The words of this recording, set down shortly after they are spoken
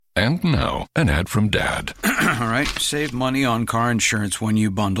And now, an ad from Dad. All right, save money on car insurance when you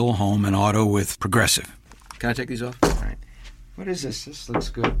bundle home and auto with Progressive. Can I take these off? All right. What is this? This looks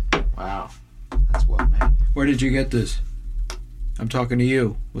good. Wow, that's well made. Where did you get this? I'm talking to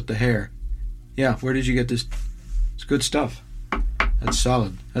you with the hair. Yeah, where did you get this? It's good stuff. That's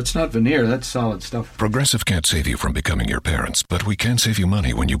solid. That's not veneer, that's solid stuff. Progressive can't save you from becoming your parents, but we can save you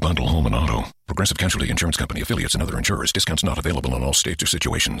money when you bundle home and auto. Progressive Casualty Insurance Company, affiliates, and other insurers. Discounts not available in all states or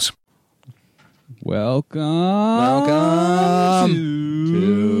situations. Welcome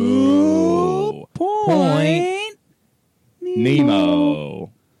to Point Nemo.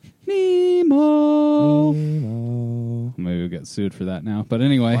 Maybe we'll get sued for that now. But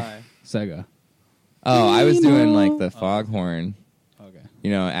anyway, Why? Sega. Oh, I was doing like the foghorn. Okay. You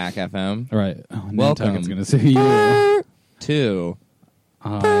know, ACK FM. All right. Oh, Welcome. Nantucket's going to sue you. To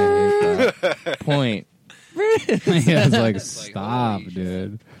I hate that. Point. Yeah, it's like, stop,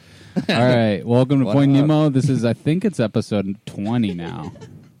 dude. All right. Welcome to Point Nemo. This is, I think it's episode 20 now.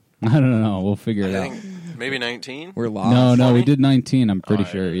 I don't know. We'll figure it out. Maybe 19? We're lost. No, we did 19, I'm pretty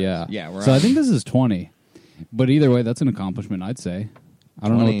sure. Yeah. Yeah, we're so on. I think this is 20. But either way, that's an accomplishment, I'd say. I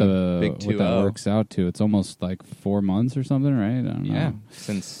don't know 20, what big that 2-0. works out to. It's almost like 4 months or something, right? I don't know. Yeah.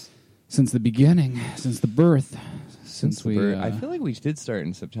 Since the beginning, since the birth, since we. I feel like we did start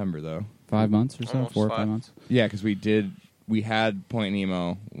in September though. 5 months or so, Almost 4 or 5. 5 months. Yeah, because we had Point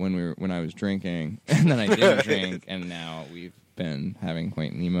Nemo when I was drinking, and then I didn't drink, and now we've been having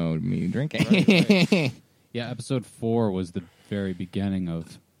Point Nemo me drinking. Right. Yeah, episode 4 was the very beginning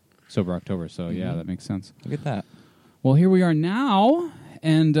of Sober October, so yeah, that makes sense. Look at that. Well, here we are now,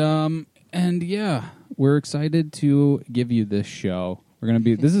 and yeah, we're excited to give you this show.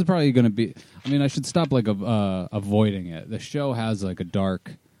 This is probably gonna be. I mean, I should stop avoiding it. The show has like a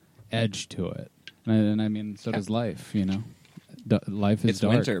dark edge to it, and I mean, so does life. You know, life is It's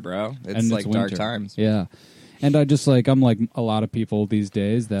dark. winter, bro. It's And like it's dark winter. times. Yeah. And I'm like a lot of people these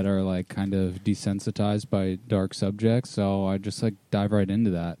days that are like kind of desensitized by dark subjects, so I just like dive right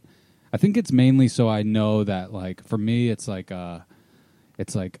into that. I think it's mainly so I know that like for me it's like I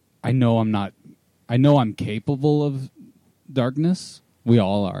know I'm capable of darkness. We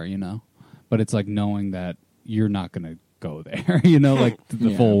all are, you know. But it's like knowing that you're not going to go there, you know, like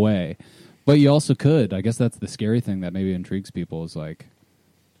the full way. But you also could. I guess that's the scary thing that maybe intrigues people is like,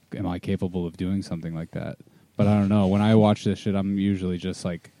 am I capable of doing something like that? But I don't know. When I watch this shit, I'm usually just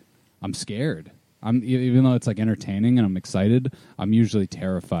like, I'm scared. Even though it's like entertaining and I'm excited, I'm usually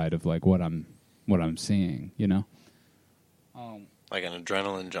terrified of like what I'm seeing, you know? Like an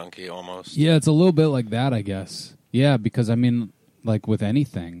adrenaline junkie almost. Yeah, it's a little bit like that, I guess. Yeah, because I mean, like with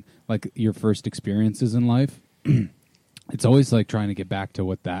anything, like your first experiences in life, it's always like trying to get back to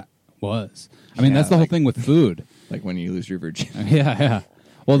what that was. I mean, Yeah, that's the whole like- thing with food. Like when you lose your virginity. Yeah.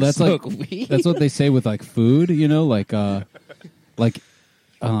 Well, that's Smoke like weed. that's what they say with like food, you know, like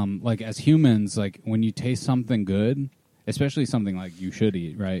as humans, like when you taste something good, especially something like you should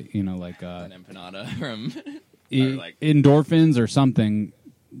eat, right? You know, like An empanada from endorphins or something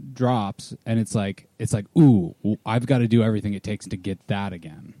drops, and it's like ooh, I've got to do everything it takes to get that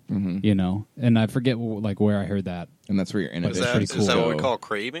again, you know. And I forget like where I heard that. and that's where your Is inhibitions that what we go. call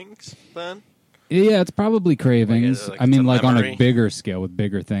cravings then? Yeah, it's probably cravings. Like I mean, it's a like on a memory? bigger scale with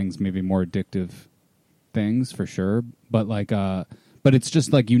bigger things, maybe more addictive things for sure. But like, but it's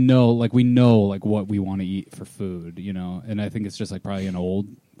just like, you know, like we know like what we want to eat for food, you know. And I think it's just like probably an old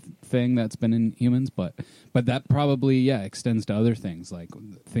thing that's been in humans, but that probably extends to other things, like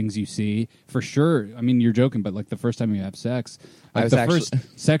things you see for sure. I mean, you're joking, but like the first time you have sex, like the first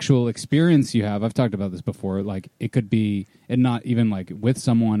sexual experience you have, I've talked about this before, like it could be, and not even like with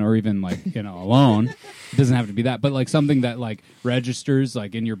someone or even like, you know, alone. It doesn't have to be that, but like something that like registers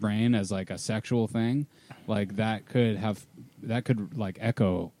like in your brain as like a sexual thing, like that could like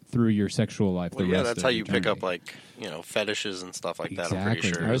echo through your sexual life. Well, the yeah, rest that's of how you pick eternity. up like, you know, fetishes and stuff like that. I'm pretty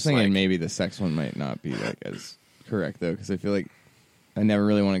Exactly. sure. I was It's thinking like, maybe the sex one might not be like as correct though, because I feel like I never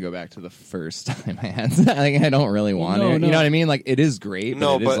really want to go back to the first time I had sex. Like I don't really want no, it. no. You know what I mean? Like it is great,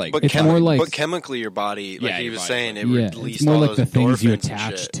 no, but it is like but, It's more like- but chemically your body, like Yeah, he your was body's saying, like- it Yeah, released it's more all like those the things you endorphins and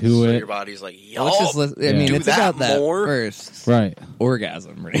attach shit. to So it. your body's like, yo, let's just. I mean, do it's that about that more. first, Right.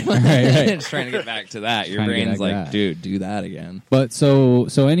 Orgasm, really. Right. Just trying to get back to that. Your Trying to get brain's back to like, that. dude, do that again. But so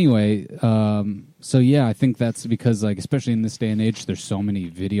anyway, so yeah, I think that's because like especially in this day and age, there's so many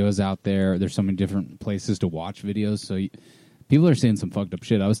videos out there. There's so many different places to watch videos. So people are seeing some fucked up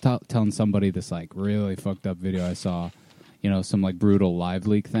shit. I was telling somebody this like really fucked up video I saw, you know, some like brutal live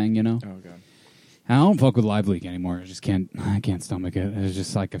leak thing, you know. Oh god. I don't fuck with live leak anymore. I can't stomach it. It's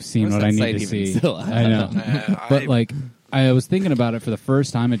just like I've seen What's what I that need site to even see. still? I know, but like I was thinking about it for the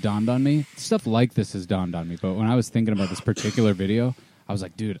first time. It dawned on me. Stuff like this has dawned on me. But when I was thinking about this particular video, I was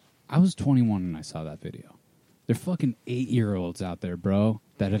like, dude, I was 21 when I saw that video. There are fucking 8-year-olds out there, bro,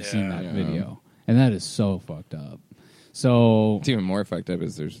 that have seen that video. And that is so fucked up. So It's even more fucked up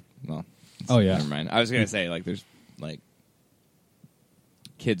is there's, well, oh, yeah. Never mind. I was going to say, like, there's, like,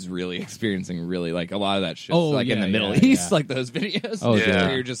 kids really experiencing really, like, a lot of that shit. Like, in the Middle East, like, those videos. Oh, yeah.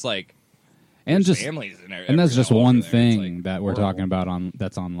 Where you're just, like, and just families and that's just one there. thing Like, that we're horrible. talking about on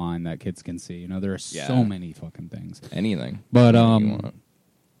that's online that kids can see. You know, there are Yeah. so many fucking things. Anything. But Anything you want.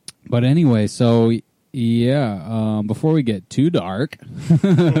 but anyway, so yeah, before we get too dark,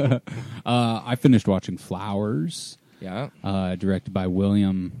 I finished watching Flowers, Yeah. directed by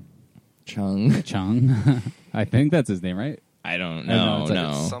William Chung. Chung. I think that's his name, right? I don't I know, know. it's like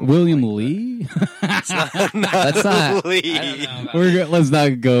No. Something William like Lee. That's not. Lee. I don't know about Let's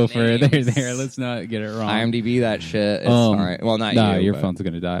not go further Names. there. Let's not get it wrong. IMDb that shit. It's all right. Well, not nah, you. your but phone's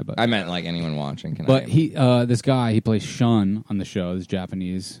gonna die. But I meant like anyone watching. But this guy, he plays Shun on the show, this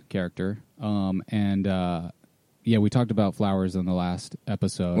Japanese character. Yeah, we talked about Flowers in the last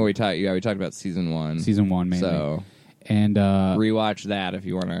episode. Well, we talked about season 1. Season 1 mainly. So And rewatch that if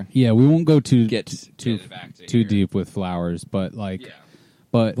you want to. yeah, we won't go too Get back to too here. deep with Flowers, but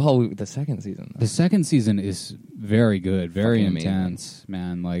but Well, the second season. the second season is very good, very Fucking amazing. intense,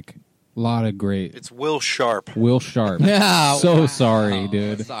 man. Like a lot of great. It's Will Sharp. Will Sharp. Yeah, So wow. sorry,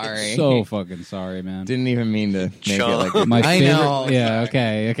 dude. Sorry. So fucking sorry, man. Didn't even mean to make Chung. it like that. My I favorite, know. Yeah.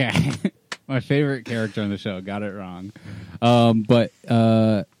 Sorry. Okay. My favorite character on the show. Got it wrong.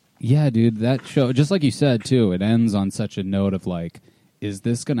 Yeah, dude, that show, just like you said too, it ends on such a note of like, is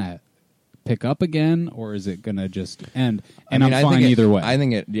this gonna pick up again or is it gonna just end? And I'm fine either way. I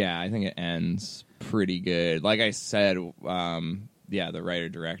think it ends pretty good. Like I said, the writer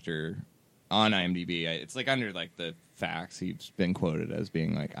director on IMDb, it's like under like the facts, he's been quoted as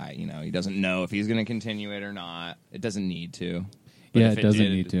being like, he doesn't know if he's going to continue it or not. It doesn't need to. But yeah, if it doesn't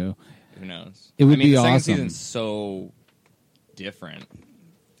did, need to. Who knows? It would be the second awesome. season's so different,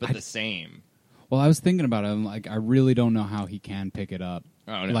 but the same. Well, I was thinking about it. I'm like, I really don't know how he can pick it up,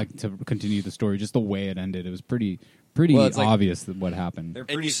 Oh, no. like to continue the story. Just the way it ended, it was pretty Well, it's like- obvious that what happened. They're And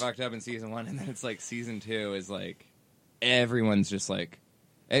pretty you fucked up in season 1, and then it's like season 2 is like everyone's just like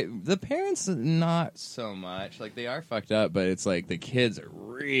the parents not so much. Like they are fucked up, but it's like the kids are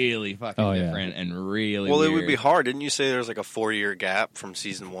really fucking different and really Well, weird. it would be hard. Didn't you say there's like a 4-year gap from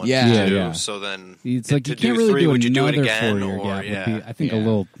season 1 Yeah. to Yeah, 2? yeah. So then It's to like you do can't really 3, do would you do it another again? 4-year Or, gap. Would yeah. be, I think, a Yeah.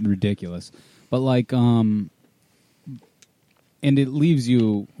 little ridiculous. But like, and it leaves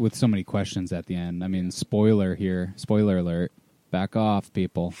you with so many questions at the end. I mean, spoiler alert. Back off,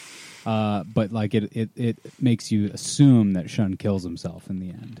 people. But like, it makes you assume that Shun kills himself in the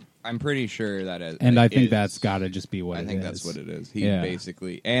end. I'm pretty sure that is. And I think is. that's got to just be what it is. I think that's what it is. He Yeah.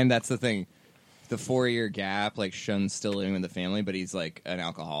 basically, and that's the thing. The 4-year gap, like Shun's still living with the family, but he's like an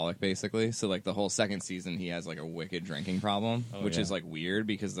alcoholic basically. So like the whole second season, he has like a wicked drinking problem, which yeah. is like weird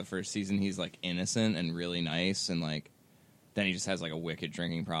because the first season he's like innocent and really nice, and like then he just has like a wicked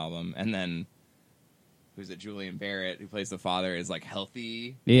drinking problem, and then who's it? Julian Barrett, who plays the father, is like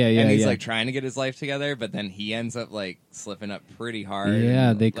healthy, and he's like trying to get his life together, but then he ends up like slipping up pretty hard.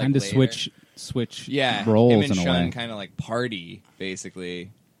 Yeah, and, they like, kind of later. switch Yeah, roles him and in a Shun way. kind of like party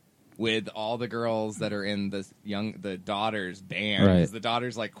basically with all the girls that are in the daughter's band. Right. 'Cause the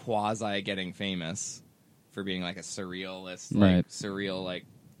daughter's like quasi getting famous for being like a surrealist, Right. surreal like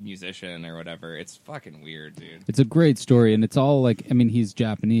musician or whatever. It's fucking weird, dude. It's a great story, and it's all like, I mean, he's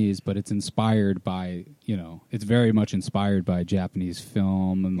Japanese, but it's inspired by, it's very much inspired by Japanese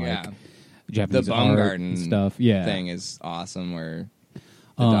film and like Yeah. The Japanese art Baumgarten and stuff. Yeah. thing is awesome where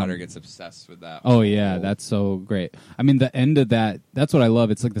the daughter gets obsessed with that. Oh yeah, whole- that's so great. I mean, the end of that's what I love.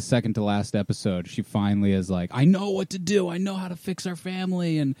 It's like the second to last episode. She finally is like, I know what to do. I know how to fix our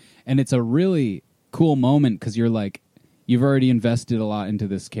family, and it's a really cool moment because you're like, you've already invested a lot into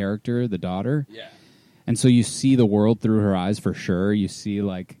this character, the daughter. Yeah. And so you see the world through her eyes for sure. You see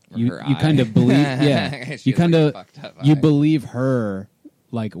like you her kind eye. of believe, yeah. She You has, kind like, a of fucked up you eye. believe her,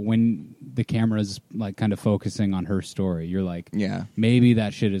 like when the camera's like kind of focusing on her story. You're like, Yeah. maybe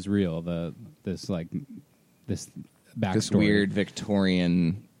that shit is real. This backstory. This weird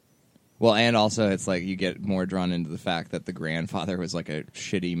Victorian. Well, and also it's like you get more drawn into the fact that the grandfather was like a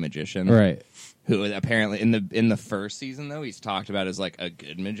shitty magician, right? Who apparently in the first season though he's talked about as like a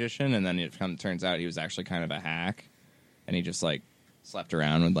good magician, and then it turns out he was actually kind of a hack, and he just like slept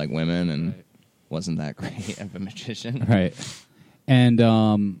around with like women and wasn't that great of a magician, Right.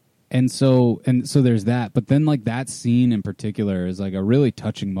 And so there's that. But then like that scene in particular is like a really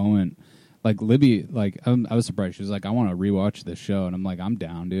touching moment. like Libby, like I was surprised. She was like, I want to rewatch this show, and I'm like, I'm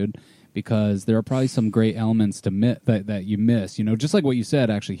down, dude, because there are probably some great elements to that you miss. You know, just like what you said.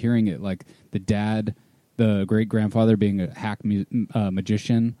 Actually, hearing it, like the dad, the great grandfather being a hack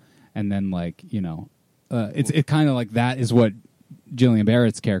magician, and then like it's kind of like that is what Julian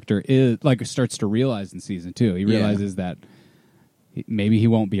Barrett's character is like starts to realize in season 2. He realizes that maybe he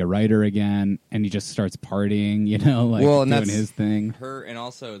won't be a writer again, and he just starts partying, doing his thing. Her and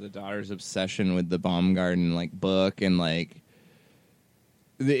also the daughter's obsession with the Baumgarten book, and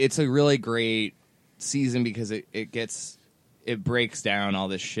it's a really great season because it breaks down all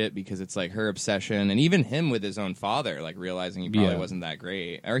this shit because it's like her obsession, and even him with his own father, like realizing he probably wasn't that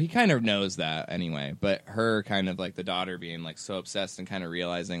great, or he kind of knows that anyway. But her kind of like the daughter being like so obsessed and kind of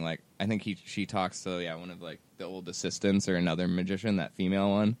realizing like I think she talks to one of like the old assistants or another magician, that female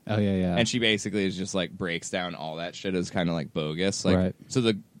one. Oh yeah. And she basically is just like breaks down all that shit as kind of like bogus. Like right. So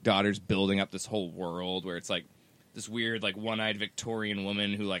the daughter's building up this whole world where it's like this weird like one-eyed Victorian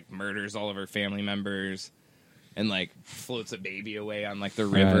woman who like murders all of her family members. And like floats a baby away on like the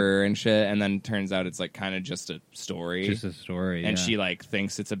river and shit, and then turns out it's like kind of just a story. And she like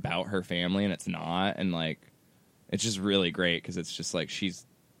thinks it's about her family, and it's not. And like, it's just really great because it's just like she's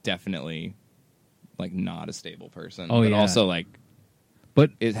definitely like not a stable person. Oh, but also like,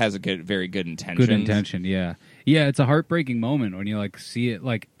 but it has a very good intention. Good intention, yeah. It's a heartbreaking moment when you like see it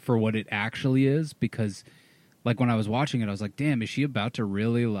like for what it actually is, because like when I was watching it, I was like, damn, is she about to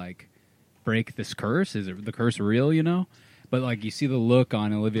really like break this curse? Is the curse real, But like you see the look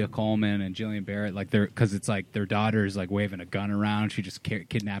on Olivia Colman and Julian Barrett, like because it's like their daughter's like waving a gun around. She just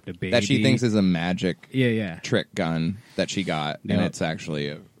kidnapped a baby that she thinks is a magic trick gun that she got, and it's actually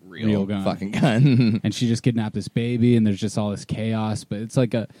a real gun. Fucking gun. And she just kidnapped this baby, and there's just all this chaos. But it's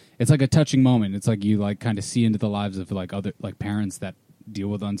like a touching moment. It's like you like kind of see into the lives of like other like parents that deal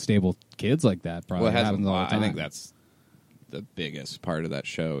with unstable kids like that. Probably well, it happens all the time. I think that's the biggest part of that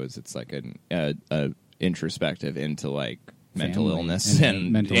show is it's like a introspective into like mental illness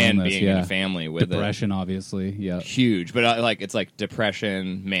and being in a family with depression, obviously, huge. But like it's like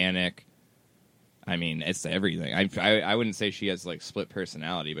depression, manic. I mean, it's everything. I wouldn't say she has like split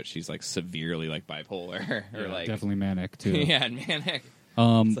personality, but she's like severely like bipolar or like definitely manic too. Yeah, manic.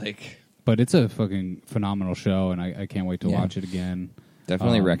 It's like, but it's a fucking phenomenal show, and I can't wait to watch it again.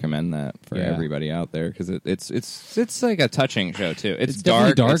 Definitely recommend that for everybody out there because it's like a touching show too. It's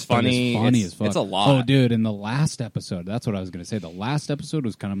dark, it's funny, as fuck. It's a lot. Oh, dude! In the last episode, that's what I was going to say. The last episode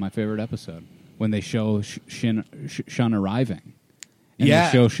was kind of my favorite episode when they show Shun arriving. And they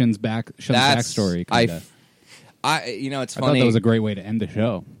show Shun's backstory. Kinda. It's funny. I thought that was a great way to end the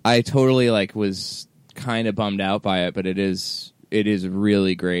show. I totally was kind of bummed out by it, but it is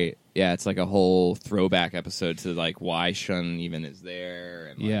really great. Yeah, it's like a whole throwback episode to like why Shun even is there,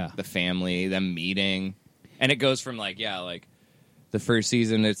 and like the family, them meeting, and it goes from like the first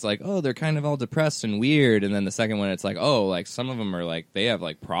season it's like, oh, they're kind of all depressed and weird, and then the second one it's like, oh, like some of them are like they have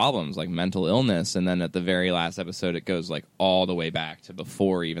like problems like mental illness, and then at the very last episode it goes like all the way back to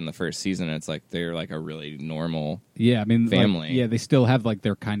before even the first season, and it's like they're like a really normal family. Like, they still have like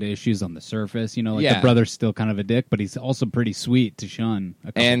their kind of issues on the surface, the brother's still kind of a dick, but he's also pretty sweet to Shun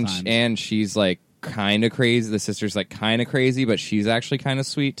a couple times. And she's like kind of crazy. The sister's like kind of crazy, but she's actually kind of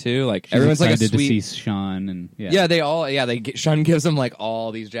sweet too. Like she's everyone's like a sweet to see Shun, and Shun gives them like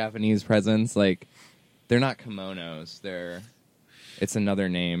all these Japanese presents. Like they're not kimonos. It's another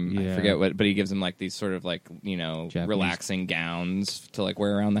name. I forget what, but he gives them like these sort of like Japanese relaxing gowns to like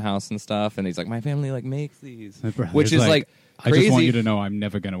wear around the house and stuff. And he's like, my family like makes these, which is like crazy. I just want you to know I'm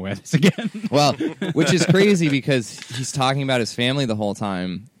never going to wear this again. Well, which is crazy because he's talking about his family the whole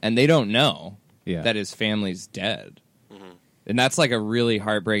time, and they don't know that his family's dead. Mm-hmm. And that's like a really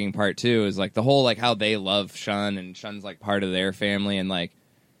heartbreaking part too, is like the whole like how they love Shun, and Shun's like part of their family, and like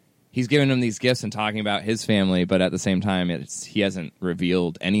he's giving them these gifts and talking about his family, but at the same time he hasn't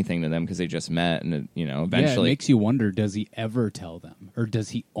revealed anything to them because they just met, and eventually it makes you wonder, does he ever tell them, or does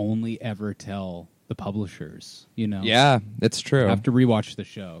he only ever tell the publishers? Yeah, it's true. I have to rewatch the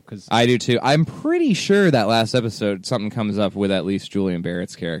show because I do too. I'm pretty sure that last episode something comes up with at least Julian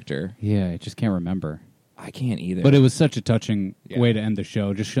Barrett's character. Yeah, I just can't remember. I can't either. But it was such a touching way to end the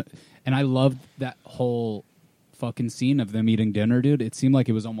show. And I loved that whole fucking scene of them eating dinner, dude. It seemed like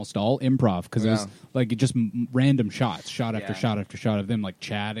it was almost all improv because it was like just random shots, shot after shot after shot of them like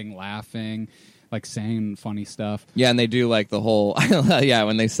chatting, laughing, like saying funny stuff. Yeah, and they do like the whole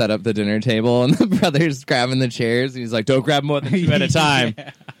when they set up the dinner table and the brother's grabbing the chairs and he's like, don't grab more than two at a time.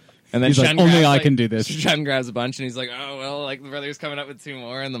 And then he's like, only I can do this. Shun grabs a bunch and he's like, oh well, like the brother's coming up with two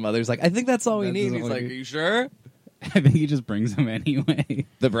more, and the mother's like, I think that's all we need. He's like, are you sure? I think he just brings them anyway.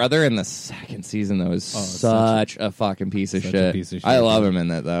 The brother in the second season, though, is such a fucking piece of shit. I love him in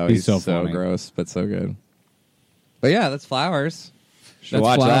that, though. He's so gross, but so good. But yeah, that's Flowers. Should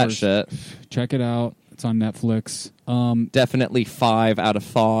watch that shit. Check it out. It's on Netflix. Definitely 5 out of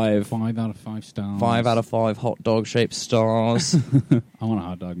 5. 5 out of 5 stars. 5 out of 5 hot dog shaped stars. I want a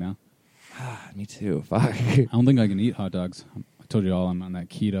hot dog now. Me too. Fuck. I don't think I can eat hot dogs. I told you all I'm on that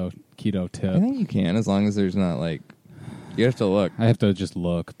keto tip. I think you can, as long as there's not like you have to look. I have to just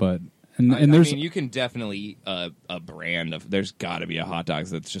look, but I mean, you can definitely eat a brand of. There's got to be a hot dog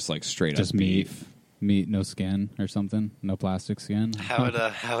that's just like straight just up beef. Meat, no skin or something, no plastic skin. How would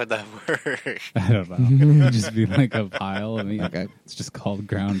that work? I don't know. It'd just be like a pile of meat. Okay. It's just called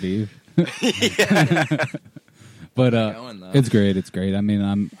ground beef. But it's great. It's great. I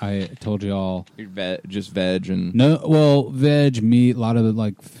mean, I told you all. You're just veg and veg, meat, a lot of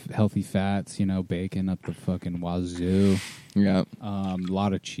like healthy fats. You know, bacon up the fucking wazoo. Yeah. A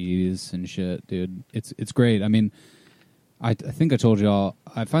lot of cheese and shit, dude. It's great. I mean, I think I told you all.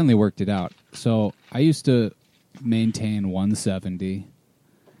 I finally worked it out. So I used to maintain 170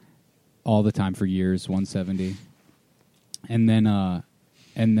 all the time for years. 170, and then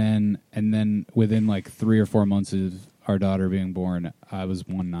within like 3 or 4 months of our daughter being born, I was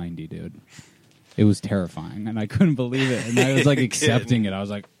 190, dude. It was terrifying, and I couldn't believe it. And I was like accepting it. I was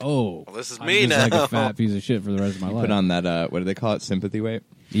like, "Oh, well, this is I'm me just now." Like a fat piece of shit for the rest of my life. Put on that. What do they call it? Sympathy weight.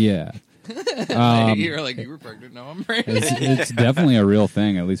 Yeah. You're like, you were pregnant. No, I'm pregnant. It's definitely a real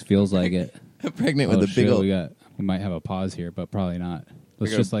thing. At least feels like it. I'm pregnant with a big old. We might have a pause here, but probably not.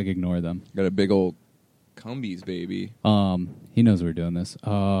 Let's just like ignore them. Got a big old Cumbies baby. He knows we're doing this.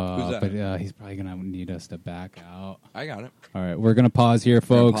 Who's that? But he's probably gonna need us to back out. I got it. All right, we're gonna pause here,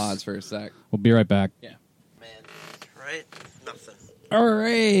 folks. Pause for a sec. We'll be right back. Yeah. Man, right? Nothing. All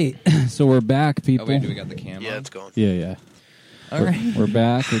right, so we're back, people. Oh wait, do we got the camera? Yeah, it's going. Yeah. All right, we're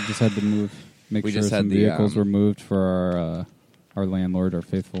back. We just had to make sure some vehicles were moved for our landlord, our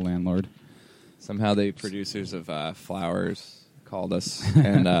faithful landlord. Somehow the producers of Flowers called us,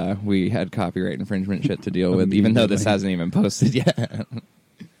 and we had copyright infringement shit to deal with, even though this hasn't even posted yet.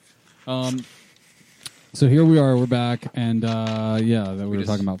 So here we are. We're back, and we were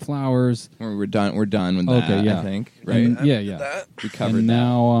talking about Flowers. We're done. We're done with that. Okay, yeah. I think. Right? And, yeah. We covered and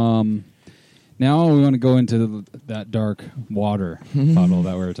that. Now we want to go into that dark water puddle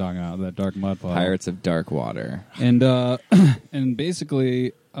that we were talking about, that dark mud puddle. Pirates of Dark Water. And and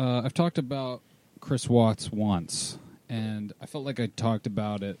basically, I've talked about Chris Watts once, and I felt like I talked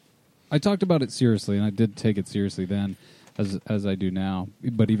about it. I talked about it seriously, and I did take it seriously then, as I do now,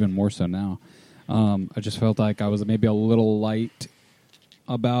 but even more so now. I just felt like I was maybe a little light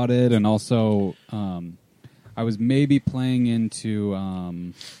about it, and also I was maybe playing into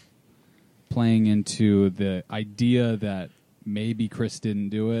the idea that maybe Chris didn't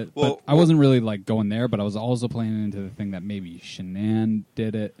do it. But I wasn't really like going there, but I was also playing into the thing that maybe Shanann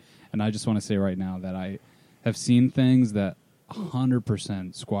did it. And I just want to say right now that I have seen things that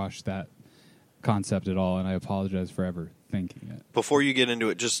 100% squash that concept at all, and I apologize for ever thinking it. Before you get into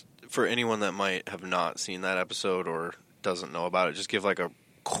it, just for anyone that might have not seen that episode or doesn't know about it, just give like a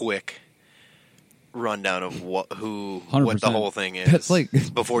quick rundown of what the whole thing is. That's like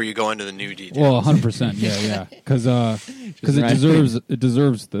before you go into the new details. Well, 100%, yeah, because it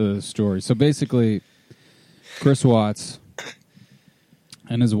deserves the story. So basically, Chris Watts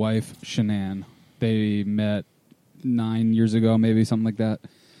and his wife Shanann, they met 9 years ago, maybe something like that.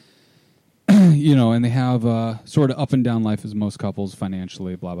 And they have sort of up and down life as most couples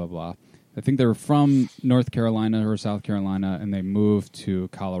financially, blah, blah, blah. I think they were from North Carolina or South Carolina, and they moved to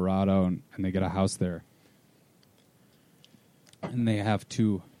Colorado, and they get a house there. And they have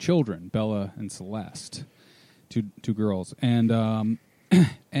 2 children, Bella and Celeste, two girls. And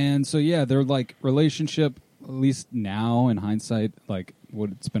and so, yeah, their, like, relationship, at least now in hindsight, like,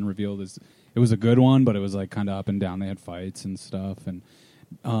 what's been revealed is it was a good one, but it was, like, kind of up and down. They had fights and stuff, and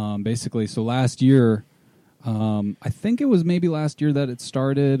basically, so last year, I think it was maybe last year that it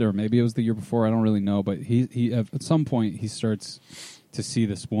started, or maybe it was the year before. I don't really know, but he at some point he starts to see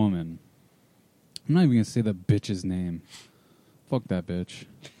this woman. I'm not even gonna say the bitch's name. Fuck that bitch.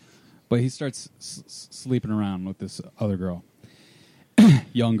 But he starts sleeping around with this other girl,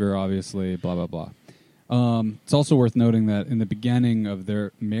 younger, obviously. Blah blah blah. It's also worth noting that in the beginning of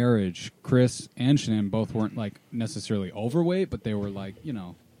their marriage, Chris and Shanann both weren't like necessarily overweight, but they were like,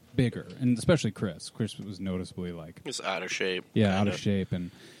 bigger. And especially Chris. Chris was noticeably like... Just out of shape. Yeah, out of shape.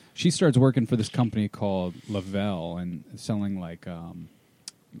 And she starts working for this company called Lavelle and selling like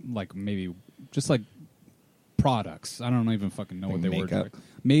maybe just like products. I don't even fucking know what they were.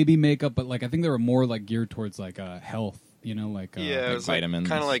 maybe makeup, but like I think they were more like geared towards like health. You know, like it was vitamins,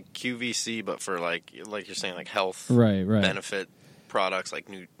 kind of like QVC, but for like you're saying, like health, right, benefit products, like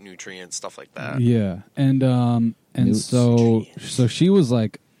nutrients, stuff like that. Yeah, and so she was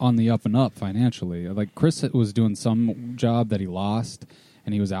like on the up and up financially. Like Chris was doing some job that he lost,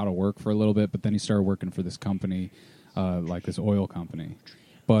 and he was out of work for a little bit, but then he started working for this company, like this oil company.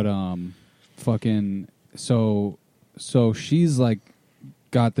 But fucking so she's like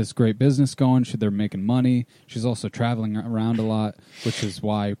got this great business going. They're making money. She's also traveling around a lot, which is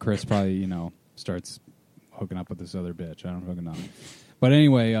why Chris probably, starts hooking up with this other bitch. I don't fucking know. But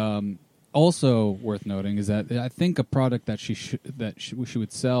anyway, also worth noting is that I think a product that she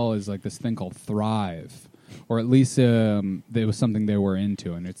would sell is like this thing called Thrive, or at least it was something they were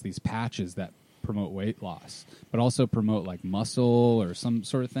into, and it's these patches that promote weight loss, but also promote like muscle or some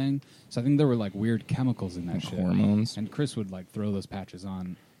sort of thing. So I think there were like weird chemicals in that like shit. Hormones. And Chris would like throw those patches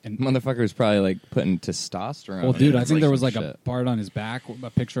on. And motherfucker was probably like putting testosterone. Well, dude, in. I think there was like shit. a part on his back,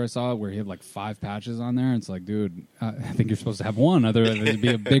 a picture I saw where he had like 5 patches on there. And it's like, dude, I think you're supposed to have one, otherwise it'd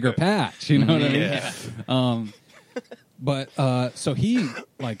be a bigger patch. You know what I mean? But so he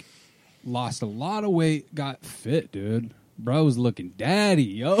like lost a lot of weight, got fit, dude. Bro was looking daddy,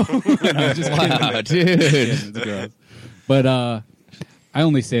 yo. No, just wow, dude. It's gross. But I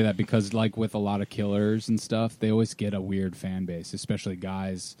only say that because, like, with a lot of killers and stuff, they always get a weird fan base, especially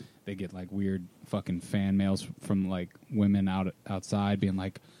guys. They get like weird fucking fan mails from like women outside being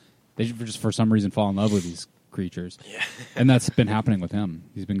like, they just for some reason fall in love with these creatures. Yeah. And that's been happening with him.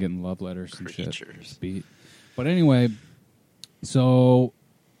 He's been getting love letters and shit. Beat. But anyway, so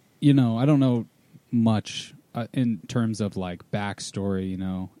I don't know much in terms of like backstory,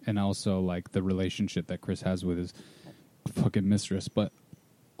 and also like the relationship that Chris has with his fucking mistress. But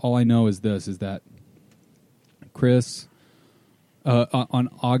all I know is that Chris, on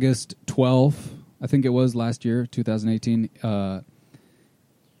August 12th, I think it was last year, 2018,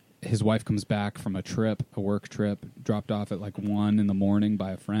 his wife comes back from a work trip, dropped off at like 1 a.m.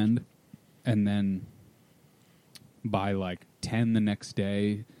 by a friend. And then by like 10 the next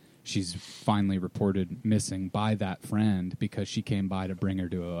day, she's finally reported missing by that friend because she came by to bring her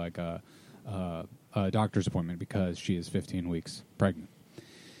to a doctor's appointment because she is 15 weeks pregnant.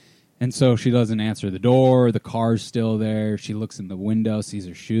 And so she doesn't answer the door. The car's still there. She looks in the window, sees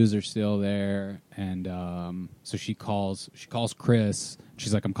her shoes are still there. And so she calls Chris.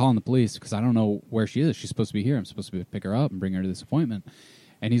 She's like, I'm calling the police because I don't know where she is. She's supposed to be here. I'm supposed to pick her up and bring her to this appointment.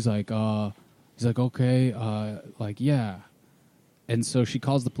 And he's like, okay, yeah. And so she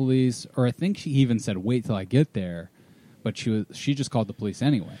calls the police, or I think she even said, wait till I get there. But she just called the police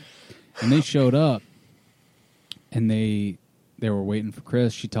anyway. And they showed up, and they were waiting for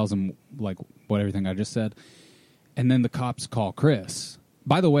Chris. She tells them like what everything I just said. And then the cops call Chris.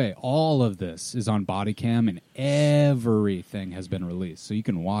 By the way, all of this is on body cam, and everything has been released. So you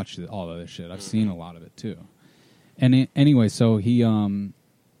can watch all of this shit. I've seen a lot of it too. And anyway, so he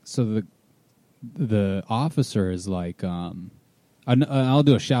so the officer is like I'll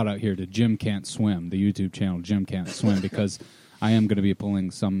do a shout out here to Jim Can't Swim, the YouTube channel Jim Can't Swim, because I am going to be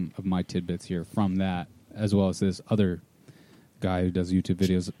pulling some of my tidbits here from that, as well as this other guy who does YouTube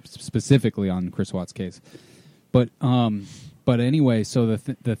videos specifically on Chris Watts' case. But anyway, so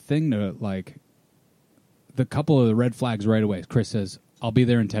the thing to like, the couple of the red flags right away. Chris says, "I'll be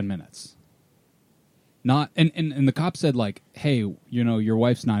there in 10 minutes." Not and the cop said like, "Hey, your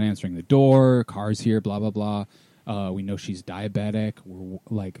wife's not answering the door. Car's here. Blah blah blah. We know she's diabetic.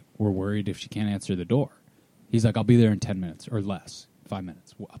 We're worried if she can't answer the door." He's like, "I'll be there in 10 minutes or less, 5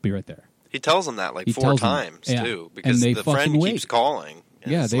 minutes. I'll be right there." He tells them that like 4 times too, because the friend keeps calling.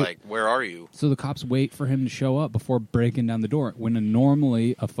 And it's like, "Where are you?" So the cops wait for him to show up before breaking down the door. When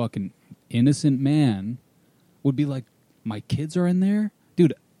normally a fucking innocent man would be like, "My kids are in there,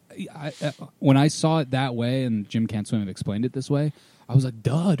 dude." When I saw it that way, and Jim Can't Swim explained it this way, I was like,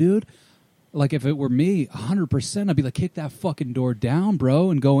 "Duh, dude." Like, if it were me, 100%, I'd be like, kick that fucking door down, bro,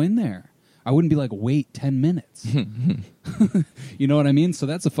 and go in there. I wouldn't be like, wait 10 minutes. You know what I mean? So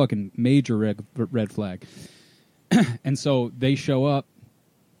that's a fucking major red flag. And so they show up,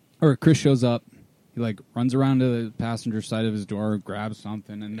 or Chris shows up. He, like, runs around to the passenger side of his door, grabs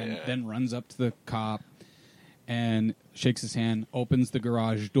something, and then runs up to the cop and shakes his hand, opens the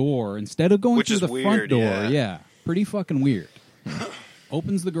garage door. Instead of going through the front door, pretty fucking weird.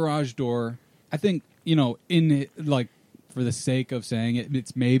 Opens the garage door. I think, for the sake of saying it,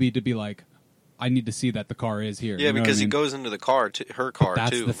 it's maybe to be like, I need to see that the car is here. Yeah, because he goes into the car, her car,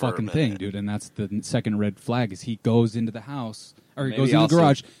 that's too. That's the fucking thing, dude. And that's the second red flag, is he goes into the house, or he Maybe goes in the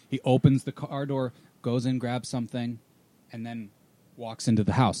garage, he opens the car door, goes in, grabs something, and then walks into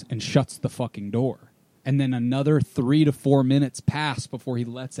the house and shuts the fucking door. And then another 3 to 4 minutes pass before he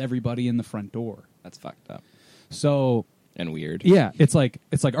lets everybody in the front door. That's fucked up. So and weird. Yeah, it's like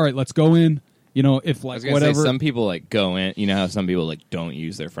all right, let's go in. You know, if like whatever. Say, some people like go in. You know how some people like don't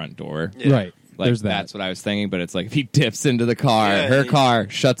use their front door, right? Like, there's that. That's what I was thinking. But it's like if he dips into the car, her car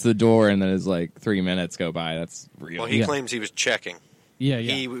shuts the door, and then it's like 3 minutes go by. That's real. Well, he claims he was checking. Yeah.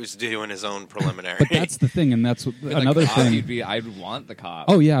 He was doing his own preliminary. But that's the thing, and that's another thing. I'd want the cop.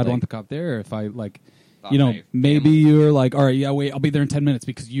 Oh yeah, I'd want the cop there if I like. You know, maybe you're like, all right, yeah, wait, I'll be there in 10 minutes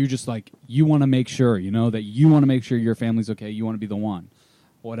because you just like, you want to make sure, you know, that you want to make sure your family's okay. You want to be the one.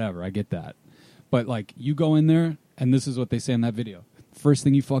 Whatever, I get that. But like, you go in there, and this is what they say in that video. First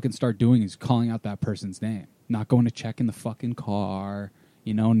thing you fucking start doing is calling out that person's name. Not going to check in the fucking car,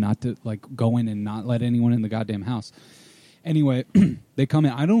 you know, not to like go in and not let anyone in the goddamn house. Anyway, they come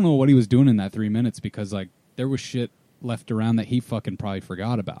in. I don't know what he was doing in that 3 minutes because like, there was shit left around that he fucking probably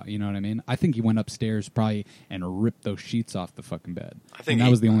forgot about. You know what I mean? I think he went upstairs probably and ripped those sheets off the fucking bed. I think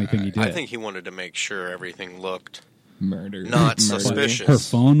that was the only thing he did. I think he wanted to make sure everything looked murder, not suspicious. Her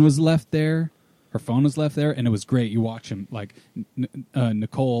phone was left there. And it was great. You watch him like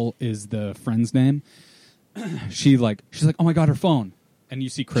Nicole is the friend's name. She's like, oh my god, her phone. And you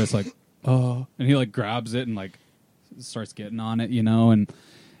see Chris like, oh, and he like grabs it and like starts getting on it, you know,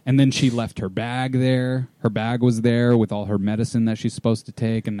 and then she left her bag there. Her bag was there with all her medicine that she's supposed to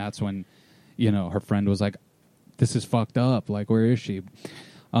take. And that's when, you know, her friend was like, this is fucked up. Like, where is she?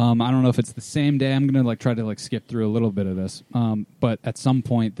 I don't know if it's the same day. I'm going to like try to like skip through a little bit of this. But at some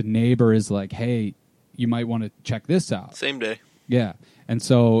point, the neighbor is like, hey, you might want to check this out. Same day. Yeah. And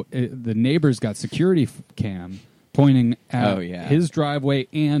so the neighbor's got security cam pointing at his driveway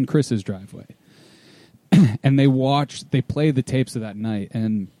and Chris's driveway. And they play the tapes of that night,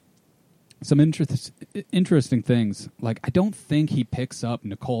 and some interesting things. Like, I don't think he picks up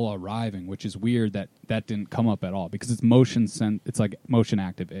Nicole arriving, which is weird that didn't come up at all because it's it's like motion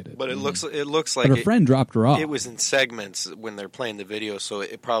activated. But it looks like her friend dropped her off. It was in segments when they're playing the video, so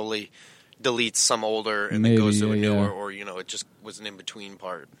it probably deletes some older and then goes to a newer, or you know, it just was an in between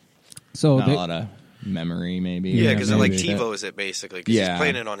part. So a lot of memory, maybe. Yeah, because like TiVos it basically. Because he's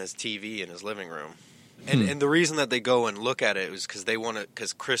playing it on his TV in his living room. And the reason that they go and look at it is because they want to.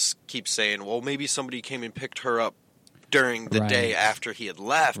 Because Chris keeps saying, "Well, maybe somebody came and picked her up during the day after he had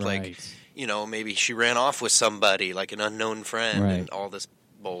left. Like, you know, maybe she ran off with somebody, like an unknown friend, and all this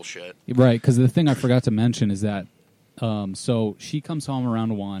bullshit." Right. Because the thing I forgot to mention is that, so she comes home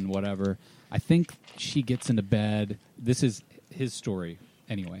around 1, whatever. I think she gets into bed. This is his story,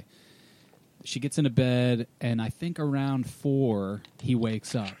 anyway. She gets into bed, and I think around 4, he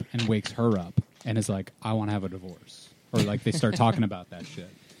wakes up and wakes her up. And is like, I want to have a divorce. Or like they start talking about that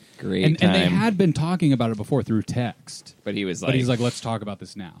shit. Great and time. And they had been talking about it before through text. But he's like, let's talk about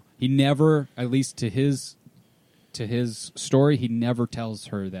this now. He never, at least to his story, he never tells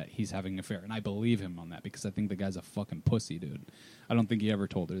her that he's having an affair. And I believe him on that because I think the guy's a fucking pussy, dude. I don't think he ever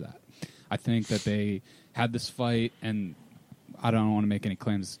told her that. I think that they had this fight, and I don't want to make any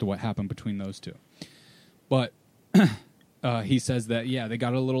claims as to what happened between those two. But he says that, they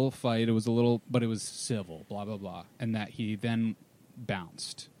got a little fight. It was but it was civil, blah, blah, blah. And that he then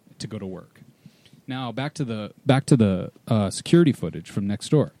bounced to go to work. Now, back to the security footage from next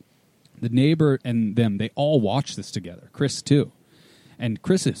door. The neighbor and them, they all watch this together. Chris, too. And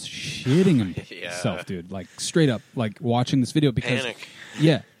Chris is shitting himself, dude. Like, straight up, like, watching this video because... Panic.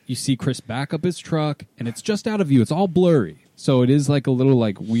 Yeah. You see Chris back up his truck, and it's just out of view. It's all blurry. So it is, like, a little,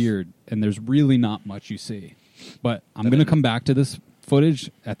 like, weird, and there's really not much you see. But I'm going to come back to this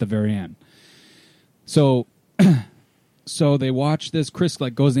footage at the very end. So they watch this. Chris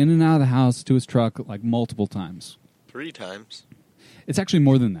like goes in and out of the house to his truck like multiple times. 3 times. It's actually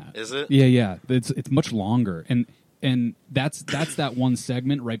more than that. Is it? Yeah. It's much longer. And that's that one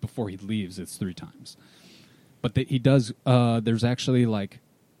segment right before he leaves. It's 3 times. But he does. There's actually like,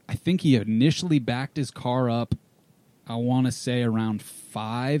 I think he initially backed his car up. I want to say around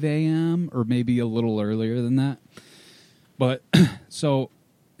 5 a.m. or maybe a little earlier than that. But so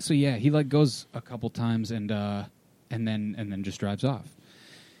yeah, he like goes a couple times and then just drives off.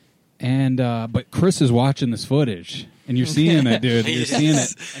 And but Chris is watching this footage, and you're seeing it, dude. You're seeing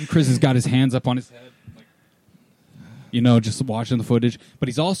it, and Chris has got his hands up on his head, like, you know, just watching the footage. But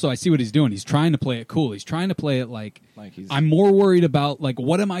he's also, I see what he's doing. He's trying to play it cool. He's trying to play it like he's, I'm more worried about like,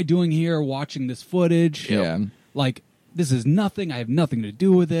 what am I doing here watching this footage? Yeah, like. This is nothing. I have nothing to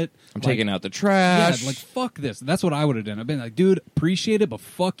do with it. I'm taking out the trash. Yeah, like, fuck this. That's what I would have done. I've been like, dude, appreciate it, but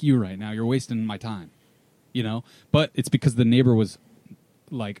fuck you right now. You're wasting my time. You know? But it's because the neighbor was,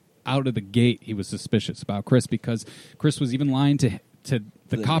 like, out of the gate, he was suspicious about Chris because Chris was even lying to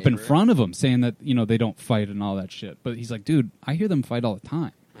the cop in front of him, saying that they don't fight and all that shit. But he's like, dude, I hear them fight all the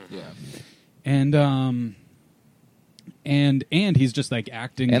time. Yeah. And he's just like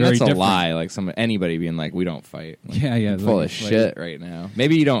acting. And very that's a different. lie. Like anybody being like, we don't fight. Like, yeah, I'm full of shit right now.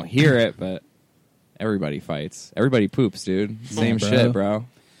 Maybe you don't hear it, but everybody fights. Everybody poops, dude. Same shit, bro.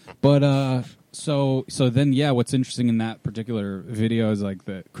 But so then what's interesting in that particular video is like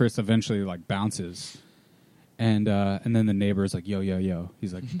that Chris eventually like bounces, and then the neighbor is like, yo.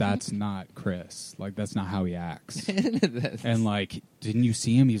 He's like, that's not Chris. Like that's not how he acts. And like, didn't you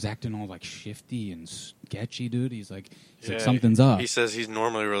see him? He was acting all like shifty and sketchy, dude. He's like something's up. He says he's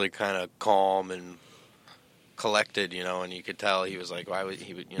normally really kind of calm and collected, and you could tell he was like, why would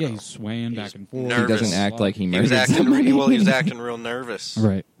he? He's swaying back and forth. Nervous. He doesn't act like he murdered was acting. somebody. He was acting real nervous,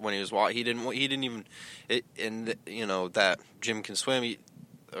 right? When he was walking, he didn't even. That Jim can swim.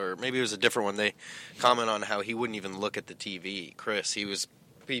 Or maybe it was a different one. They comment on how he wouldn't even look at the TV. Chris, he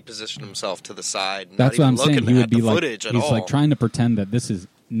positioned himself to the side. That's what I'm saying. He would be like, he's like trying to pretend that this is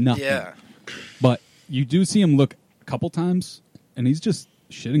nothing. Yeah, but you do see him look a couple times, and he's just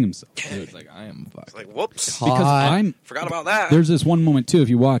shitting himself. Dude, like I am fucked. It's like whoops, because I forgot about that. There's this one moment too. If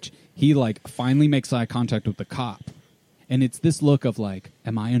you watch, he like finally makes eye contact with the cop, and it's this look of like,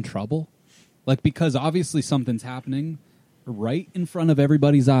 am I in trouble? Like because obviously something's happening right in front of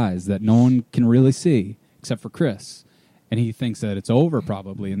everybody's eyes that no one can really see except for Chris, and he thinks that it's over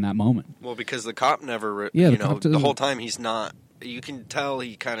probably in that moment. Well, because the cop never, the whole time he's not. You can tell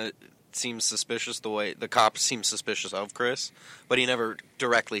he kind of seems suspicious. The way the cop seems suspicious of Chris, but he never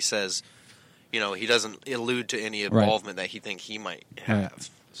directly says, he doesn't allude to any involvement that he thinks he might have. Right.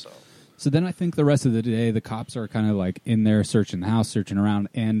 So then I think the rest of the day, the cops are kind of like in there searching the house, searching around,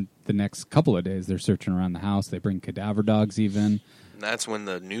 and the next couple of days they're searching around the house. They bring cadaver dogs even. And that's when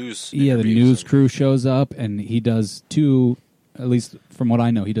the news the news crew shows up, and he does two, at least from what I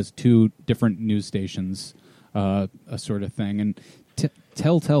know, he does two different news stations, a sort of thing. And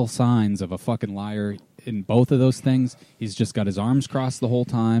telltale signs of a fucking liar in both of those things. He's just got his arms crossed the whole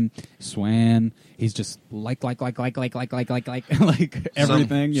time, swaying. He's just like everything.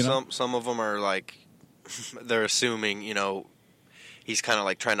 Some of them are like they're assuming he's kind of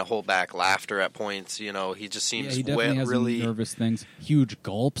like trying to hold back laughter at points. He just seems he definitely has really nervous things, huge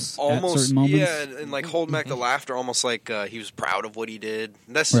gulps almost, at certain moments. Yeah, and like holding back the laughter, almost like he was proud of what he did.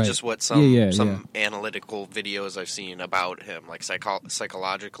 And that's just what some analytical videos I've seen about him, like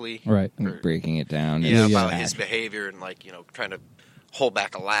psychologically, right, breaking it down. About his behavior and like trying to hold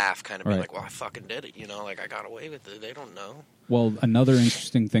back a laugh, kind of be like, well, I fucking did it, like I got away with it. They don't know. Well, another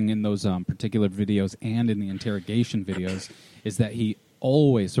interesting thing in those particular videos and in the interrogation videos is that he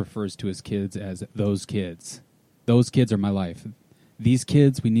always refers to his kids as those kids. Those kids are my life. These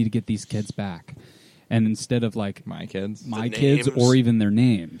kids, we need to get these kids back. And instead of like my kids, or even their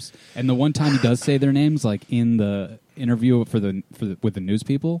names. And the one time he does say their names, like in the interview with the news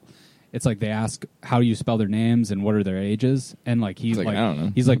people, it's like they ask how do you spell their names and what are their ages, and like he's like I don't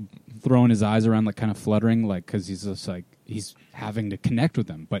know. He's like throwing his eyes around, like kind of fluttering, like because he's just like he's having to connect with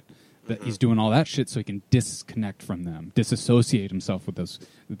them, but he's doing all that shit so he can disconnect from them, disassociate himself with those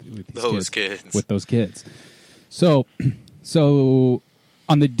kids. So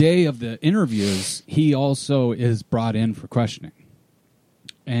on the day of the interviews, he also is brought in for questioning,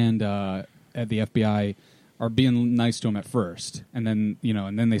 and at the FBI are being nice to him at first, and then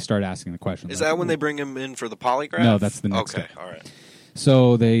they start asking the questions. Is that when they bring him in for the polygraph? No, that's the next day. All right.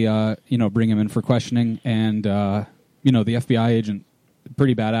 So they bring him in for questioning, and the FBI agent,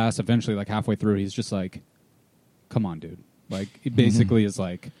 pretty badass. Eventually, like halfway through, he's just like, "Come on, dude!" Like, it basically is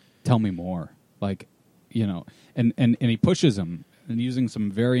like, "Tell me more." Like, and he pushes him and using some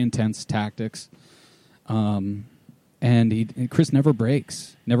very intense tactics. And Chris never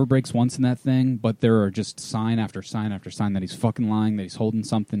breaks once in that thing, but there are just sign after sign after sign that he's fucking lying, that he's holding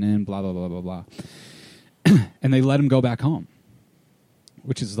something in, blah, blah, blah, blah, blah. And they let him go back home,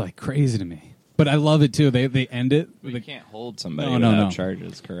 which is like crazy to me. But I love it too. They end it. Well, you can't hold somebody without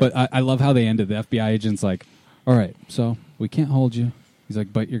charges, correct? But I love how they ended. The FBI agent's like, all right, so we can't hold you. He's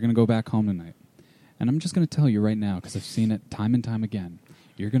like, but you're going to go back home tonight. And I'm just going to tell you right now, because I've seen it time and time again.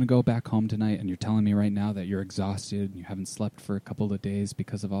 You're going to go back home tonight, and you're telling me right now that you're exhausted and you haven't slept for a couple of days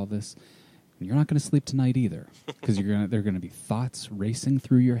because of all this. And you're not going to sleep tonight either, because there are going to be thoughts racing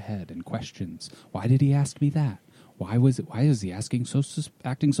through your head and questions. Why did he ask me that? Why is he acting so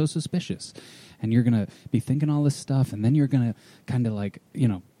suspicious? And you're going to be thinking all this stuff, and then you're going to kind of like,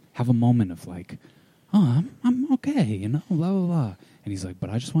 have a moment of like, oh, I'm okay, blah, blah, blah. And he's like, but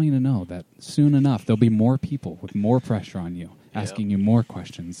I just want you to know that soon enough, there'll be more people with more pressure on you. asking you more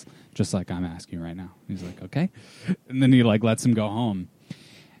questions, just like I'm asking right now. He's like, okay. And then he like lets him go home.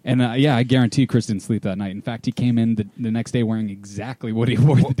 And I guarantee Chris didn't sleep that night. In fact, he came in the next day wearing exactly what he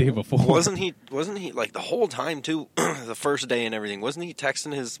wore the day before. Wasn't he like the whole time too, the first day and everything, wasn't he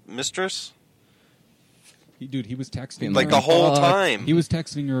texting his mistress? He was texting like her. the whole time. He was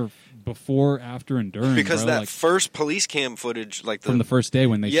texting her before, after, and during. Because bro. that like, first police cam footage, like from the first day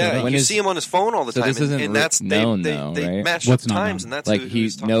when they showed up. you see him on his phone all the time. This isn't and that's known, they right? matched What's up not times, known? and that's Like who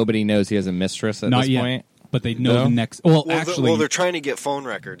he's talking. nobody knows he has a mistress at Not this yet, point. but they know the next. Well, actually, they're trying to get phone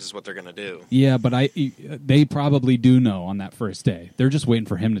records, is what they're going to do. Yeah, but they probably do know on that first day. They're just waiting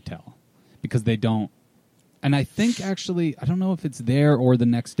for him to tell because they don't. And I think actually, I don't know if it's there or the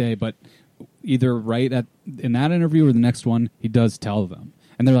next day, but either in that interview or the next one, he does tell them,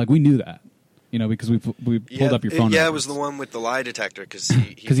 and they're like, "We knew that." Because we pulled up your phone. Yeah, it was the one with the lie detector because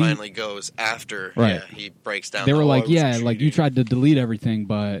he finally goes after. Right. Yeah, he breaks down. They were like, like you tried to delete everything,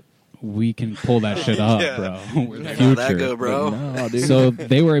 but we can pull that shit up, bro. We're the future. How'd that go, bro? No, dude. So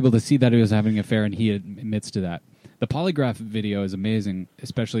they were able to see that he was having an affair, and he admits to that. The polygraph video is amazing,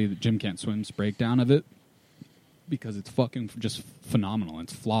 especially the Jim Can't Swim's breakdown of it, because it's fucking just phenomenal.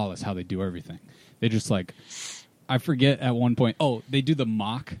 It's flawless how they do everything. They just like, I forget at one point, they do the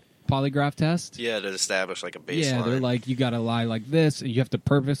mock polygraph test. Yeah, to establish like a baseline. Yeah, they're like, you got to lie like this, and you have to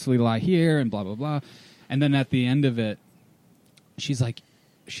purposely lie here, and blah, blah, blah. And then at the end of it, she's like,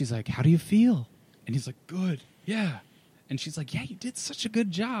 how do you feel? And he's like, good, yeah. And she's like, yeah, you did such a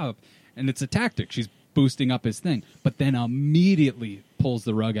good job. And it's a tactic. She's boosting up his thing. But then immediately pulls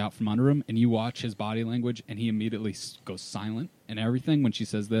the rug out from under him, and you watch his body language, and he immediately goes silent and everything when she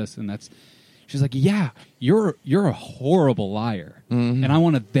says this, and that's... She's like, yeah, you're a horrible liar, and I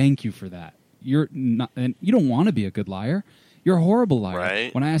want to thank you for that. You're not, and you don't want to be a good liar. You're a horrible liar.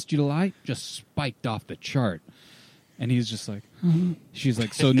 Right. When I asked you to lie, just spiked off the chart. And he's just like, she's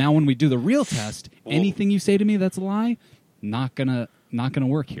like, so now when we do the real test, anything you say to me that's a lie, not gonna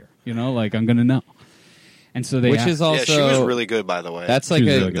work here. Like I'm gonna know. And so they, which is also, she was really good, by the way. That's like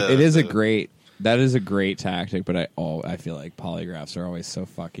really good. that is a great tactic, but I feel like polygraphs are always so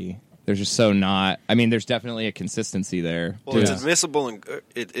fucky. They're just so not. I mean, there's definitely a consistency there. Well, it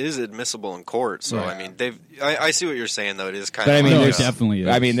is admissible in court. So right. I mean, I see what you're saying, though. It is kind But of. I mean, no, there's it definitely is.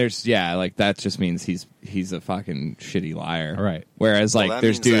 I mean, there's like that just means he's a fucking shitty liar, right? Whereas like that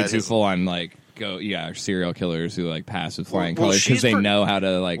there's means dudes that who full on like serial killers who like pass with flying colors because they know how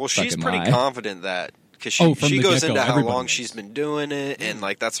to like. Well, she's fucking pretty lie. confident that. Because she goes into how long she's been doing it, and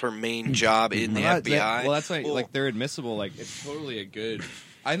like that's her main job in the FBI. Well, that's like they're admissible. Like it's totally a good.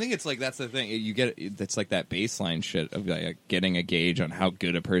 I think it's like that's the thing. You get it's like that baseline shit of like getting a gauge on how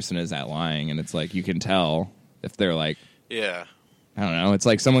good a person is at lying, and it's like you can tell if they're like, yeah, I don't know. It's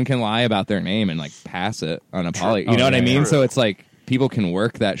like someone can lie about their name and like pass it on a poly. You know what I mean? True. So it's like people can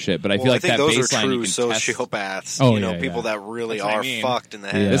work that shit, but I feel like think that those baseline are true you can sociopaths. People that really That's what are I mean. fucked in the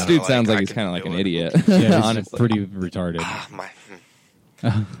head. Yeah. This dude Like, sounds like I he's can kind of like do an it. idiot. Yeah, he's honestly, pretty retarded.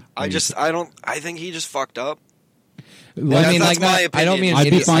 I think he just fucked up. I mean, that's like, my I don't opinion. mean I'd be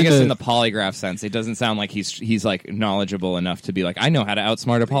idiot. I fine guess to- in the polygraph sense, it doesn't sound like he's like knowledgeable enough to be like, I know how to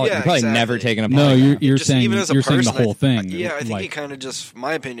outsmart a polygraph. Yeah, You've probably exactly. never taken a polygraph. No, you're Just saying even as a you're saying the person, whole thing. Yeah, I think like, he kind of just.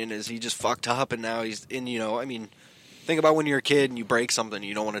 My opinion is he just fucked up, and now he's in. I mean, think about when you're a kid and you break something,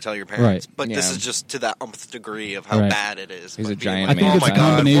 you don't want to tell your parents. Right. But this Yeah. is just to that degree of how Right. bad it is. He's Like, a being giant like, I think man. it's oh a my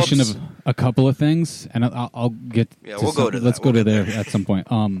God, combination whoops. of a couple of things, and I'll get. Yeah, we'll go to that. Let's go We'll to get there at some point.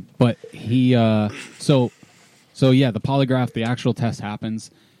 But he so yeah, the polygraph, the actual test happens,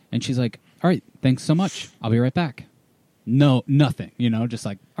 and she's like, "All right, thanks so much. I'll be right back." No, nothing. Just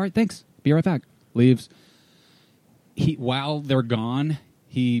like, "All right, thanks. Be right back." Leaves. While they're gone,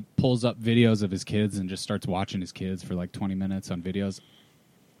 he pulls up videos of his kids and just starts watching his kids for like 20 minutes on videos.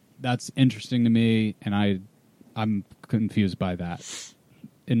 That's interesting to me, and I'm confused by that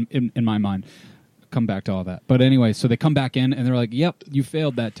in my mind. Come back to all that. But anyway, so they come back in, and they're like, "Yep, you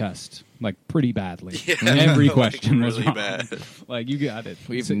failed that test, like, pretty badly. Yeah, every like, question was really wrong. bad. Like, you got it."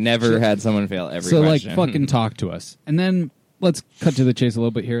 We've So- never had someone fail every so question. like fucking talk to us. And then let's cut to the chase a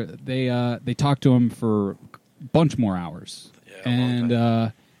little bit here. They talk to him for a bunch more hours. Yeah, a long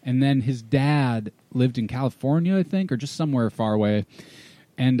time. And then his dad lived in California, I think, or just somewhere far away.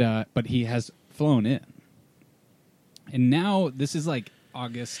 And but he has flown in. And now this is like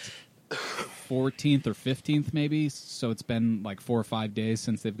August 14th or 15th maybe, so it's been like 4 or 5 days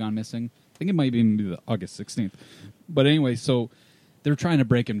since they've gone missing. I think it might even be the August 16th. But anyway, so they're trying to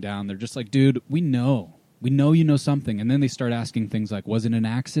break him down. They're just like, "Dude, we know you know something." And then they start asking things like, "Was it an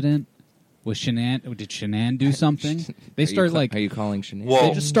accident? Was Shanann? Did Shanann do something? They start Are you calling Shanann? Well,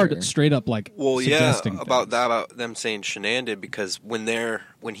 they just start straight up like suggesting things. about them saying Shanann did, because when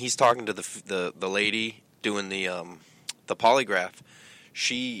he's talking to the lady doing the polygraph,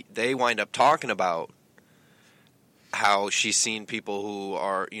 they wind up talking about how she's seen people who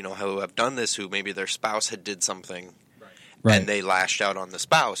are, who have done this, who maybe their spouse had did something. Right. And they lashed out on the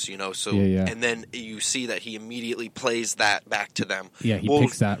spouse, so and then you see that he immediately plays that back to them. Yeah, he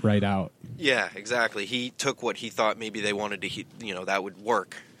picks that right out. Yeah, exactly. He took what he thought maybe they wanted to, that would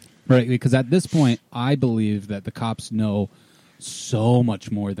work. Right, because at this point, I believe that the cops know so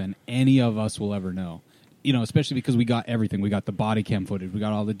much more than any of us will ever know. Especially because we got everything. We got the body cam footage. We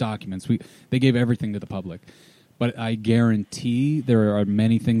got all the documents. They gave everything to the public. But I guarantee there are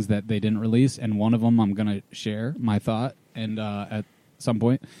many things that they didn't release, and one of them I'm going to share my thought and at some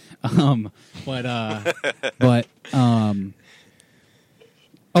point. So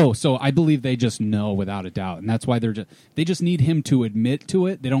I believe they just know without a doubt, and that's why they just need him to admit to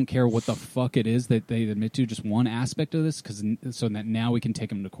it. They don't care what the fuck it is that they admit to, just one aspect of this, so that now we can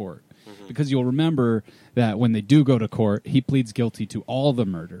take him to court. Mm-hmm. Because you'll remember that when they do go to court, he pleads guilty to all the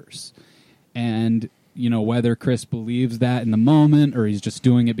murders, and whether Chris believes that in the moment or he's just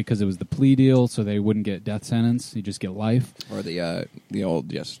doing it because it was the plea deal so they wouldn't get death sentence, you just get life. Or the old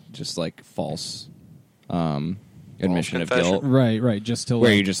just like false admission of guilt. Right, just to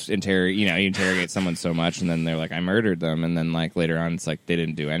where you just interrogate someone so much and then they're like, I murdered them, and then like later on it's like they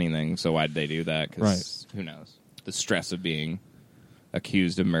didn't do anything, so why'd they do that? Because who knows? The stress of being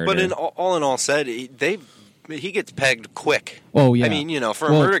accused of murder. But in all said, he gets pegged quick. Oh, yeah. I mean, for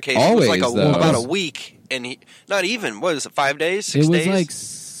a murder case, it was like about a week, and he not even, what is it, 5 days, 6 days? It was like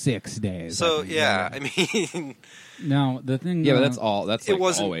 6 days. So, I mean... Now, the thing... Yeah, but that's all. That's like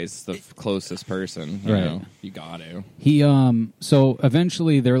always the closest person. Right. You got to. So,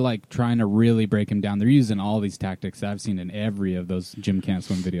 eventually, they're like trying to really break him down. They're using all these tactics that I've seen in every of those Jim Can't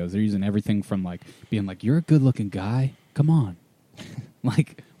Swim videos. They're using everything from like being like, you're a good-looking guy. Come on.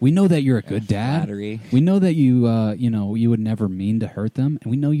 Like... We know that you're a good dad. Flattery. We know that you would never mean to hurt them,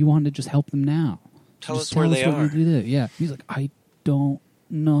 and we know you wanted to just help them now. Tell us where they are. Yeah. He's like, I don't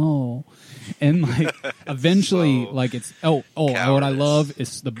know. And like eventually, like it's what I love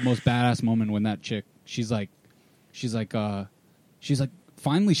is the most badass moment when that chick, she's like,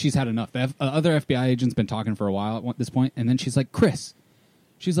 finally she's had enough. The other FBI agent's been talking for a while at this point, and then she's like, Chris,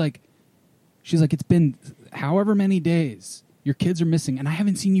 she's like, it's been however many days. Your kids are missing, and I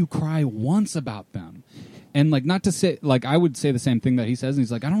haven't seen you cry once about them. And, like, not to say... Like, I would say the same thing that he says, and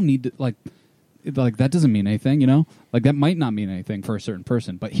he's like, I don't need to... Like, that doesn't mean anything, Like, that might not mean anything for a certain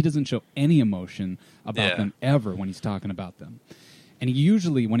person, but he doesn't show any emotion about them ever when he's talking about them. And he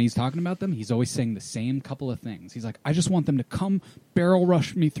usually, when he's talking about them, he's always saying the same couple of things. He's like, I just want them to come barrel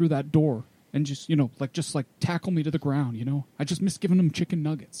rush me through that door. And just, tackle me to the ground, I just miss giving them chicken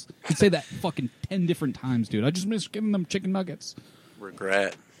nuggets. He'd say that fucking 10 different times, dude. I just miss giving them chicken nuggets.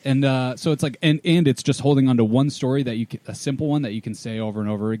 Regret. And so it's like, and it's just holding on to one story a simple one that you can say over and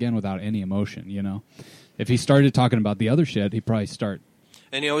over again without any emotion, If he started talking about the other shit, he'd probably start.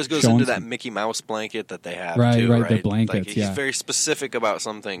 And he always goes into that Mickey Mouse blanket that they have, right, too, right? The blankets, like, he's very specific about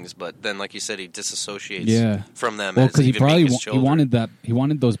some things, but then, like you said, he disassociates from them. Well, because he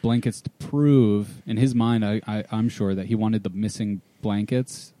wanted those blankets to prove, in his mind, I'm sure that he wanted the missing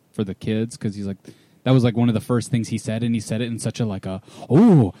blankets for the kids, because he's like, that was like one of the first things he said, and he said it in such like a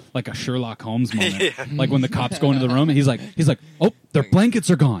Sherlock Holmes moment, like when the cops go into the room, and he's like, oh, their blankets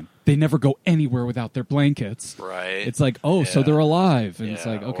are gone. They never go anywhere without their blankets. Right. It's like, so they're alive. And it's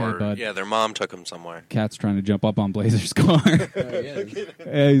like, okay, bud. Yeah, their mom took them somewhere. Cat's trying to jump up on Blazer's car.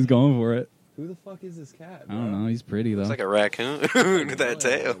 Yeah, he's going for it. Who the fuck is this cat? Bro? I don't know. He's pretty, though. It's like a raccoon with that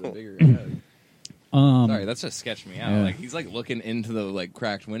tail. Sorry, that's just sketched me out. Yeah. Like, he's like looking into the like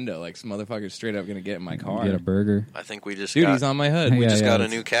cracked window, like some motherfucker's straight up gonna get in my car. Get a burger. I think we just he's on my hood. We just got a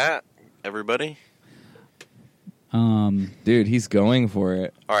new cat. Everybody. Dude, he's going for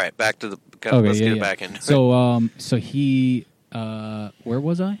it. All right, back to the. Let's get it back in. So, so he. Where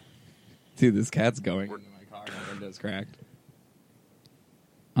was I? Dude, this cat's going into my car. My window's cracked.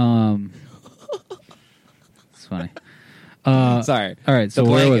 It's funny. Sorry. All right, so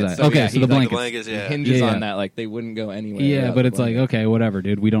where was I? Okay, so the blankets. Hinges on that, like they wouldn't go anywhere. Yeah, but it's like, okay, whatever,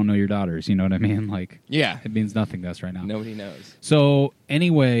 dude. We don't know your daughters. You know what I mean? Like, yeah, it means nothing to us right now. Nobody knows. So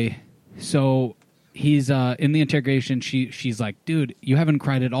anyway, he's in the interrogation. She's like, dude, you haven't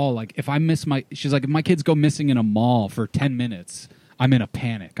cried at all. Like, if I miss she's like, if my kids go missing in a mall for 10 minutes, I'm in a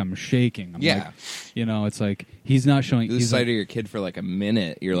panic. I'm shaking. I'm like, it's like he's not showing. Lose sight like, of your kid for like a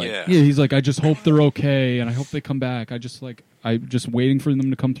minute. You're like, yeah. He's like, I just hope they're okay, and I hope they come back. I'm just waiting for them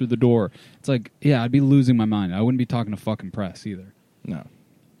to come through the door. It's like, yeah, I'd be losing my mind. I wouldn't be talking to fucking press either. No.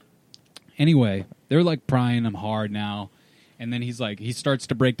 Anyway, they're like prying him hard now, and then he starts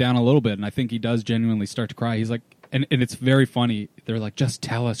to break down a little bit, and I think he does genuinely start to cry. He's like, and it's very funny. They're like, just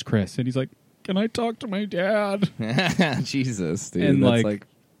tell us, Chris, and he's like, can I talk to my dad? Jesus, dude. And that's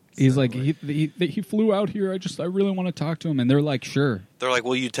he's like, he flew out here. I really want to talk to him. And they're like, sure. They're like,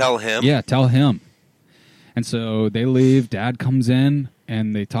 will you tell him? Yeah, tell him. And so they leave. Dad comes in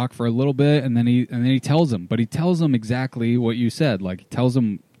and they talk for a little bit, and then he tells him. But he tells him exactly what you said. Like, he tells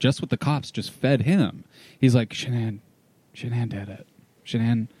him just what the cops just fed him. He's like, Shanann did it.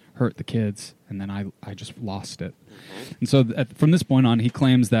 Shanann hurt the kids, and then I just lost it. And so from this point on, he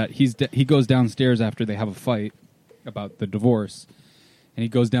claims that he goes downstairs after they have a fight about the divorce, and he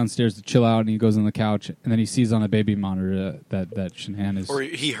goes downstairs to chill out, and he goes on the couch, and then he sees on a baby monitor that Shanann is... Or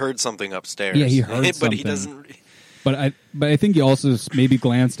he heard something upstairs. Yeah, he heard something. But he doesn't... But I think he also maybe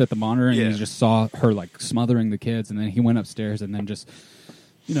glanced at the monitor, and he just saw her, like, smothering the kids, and then he went upstairs and then just,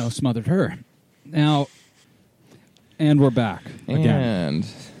 smothered her. Now, and we're back again. And...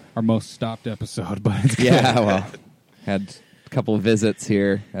 Our most stopped episode, but it's good. Yeah, well, had a couple of visits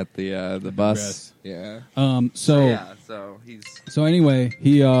here at the bus. Yeah. So anyway,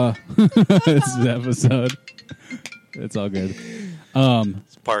 he this is the episode. It's all good.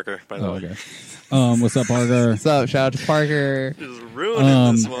 It's Parker, by the way. Okay. What's up, Parker? What's up? Shout out to Parker. Just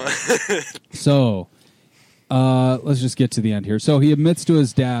ruining this one. So, let's just get to the end here. So he admits to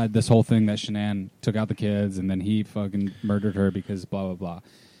his dad this whole thing that Shanann took out the kids and then he fucking murdered her because blah blah blah.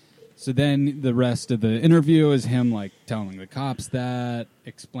 So then the rest of the interview is him like telling the cops that,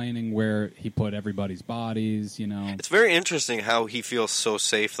 explaining where he put everybody's bodies, It's very interesting how he feels so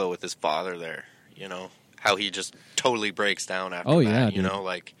safe, though, with his father there, How he just totally breaks down after that,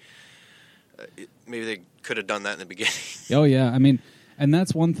 maybe they could have done that in the beginning. Oh, yeah. I mean, and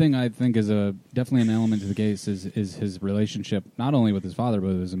that's one thing I think is definitely an element to the case is his relationship, not only with his father, but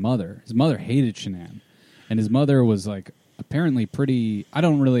with his mother. His mother hated Shanann, and his mother was like, apparently pretty... I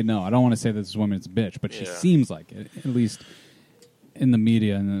don't really know. I don't want to say this woman's a bitch, but she seems like it, at least in the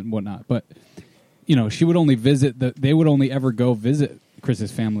media and whatnot. But, she would only visit... They would only ever go visit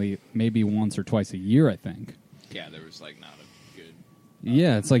Chris's family maybe once or twice a year, I think. Yeah, there was, like, not a good...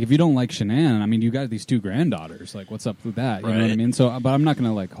 Yeah, it's like, if you don't like Shanann, I mean, you got these two granddaughters. Like, what's up with that? You know what I mean? So, but I'm not going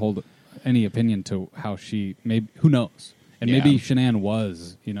to, like, hold any opinion to how she... Maybe, who knows? And maybe Shanann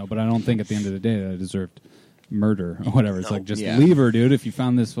was, but I don't think at the end of the day that I deserved... murder or whatever. It's like, just leave her, dude. If you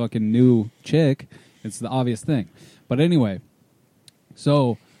found this fucking new chick, it's the obvious thing. But anyway,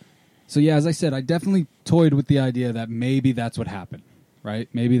 so yeah, as I said, I definitely toyed with the idea that maybe that's what happened, right?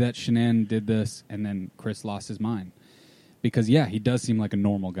 Maybe that Shanann did this and then Chris lost his mind. Because, yeah, he does seem like a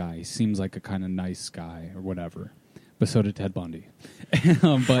normal guy. He seems like a kind of nice guy or whatever. But so did Ted Bundy.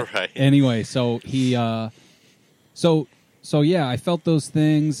 But anyway, so he... So yeah, I felt those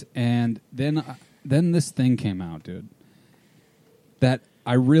things, and then this thing came out, dude, that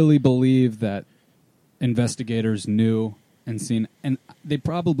I really believe that investigators knew and seen, and they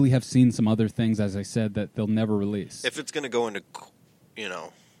probably have seen some other things, as I said, that they'll never release. If it's going to go into,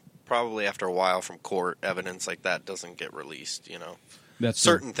 probably after a while from court, evidence like that doesn't get released, That's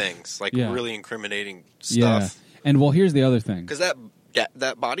certain things, like really incriminating stuff. Yeah. And, well, here's the other thing. Because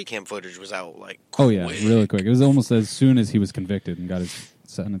that body cam footage was out, like, quick. Oh, yeah, really quick. It was almost as soon as he was convicted and got his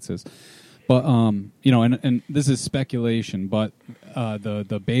sentences. But, and this is speculation, but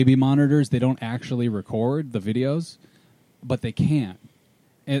the baby monitors, they don't actually record the videos, but they can.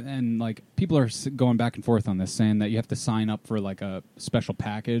 And like, people are going back and forth on this, saying that you have to sign up for, like, a special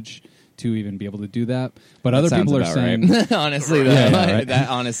package to even be able to do that. But other people are saying... Right. Honestly, that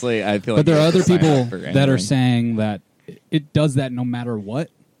honestly, I feel like... But there are other people that are saying that it does that no matter what,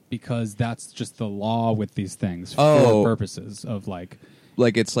 because that's just the law with these things for purposes of, like...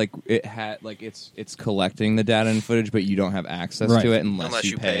 Like it's like it had like it's collecting the data and footage, but you don't have access to it unless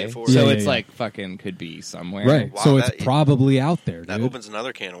you pay for it. So it's like fucking could be somewhere, right? Wow, so it's probably out there. That dude. opens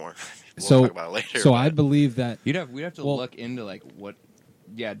another can of worms. We'll talk about it later. So I believe that we'd have to look into like what.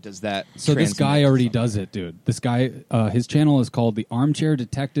 Yeah, does that? So this guy already does it, dude. This guy, his channel is called The Armchair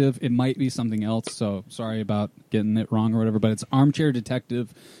Detective. It might be something else, so sorry about getting it wrong or whatever, but it's Armchair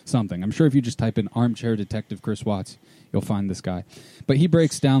Detective something. I'm sure if you just type in Armchair Detective Chris Watts, you'll find this guy. But he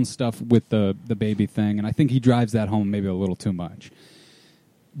breaks down stuff with the baby thing, and I think he drives that home maybe a little too much.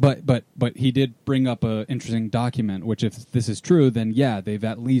 But he did bring up an interesting document, which if this is true, then yeah, they've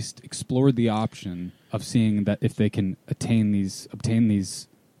at least explored the option of seeing that if they can obtain these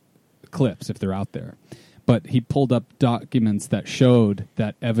clips if they're out there. But he pulled up documents that showed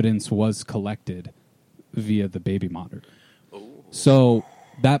that evidence was collected via the baby monitor. Ooh. So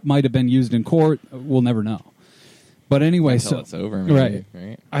that might have been used in court. We'll never know. But anyway, until so it's over, maybe,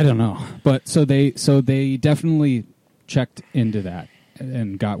 right? I don't know. But so they definitely checked into that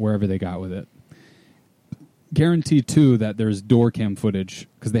and got wherever they got with it. Guarantee too that there's door cam footage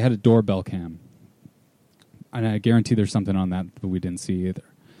because they had a doorbell cam, and I guarantee there's something on that we didn't see either.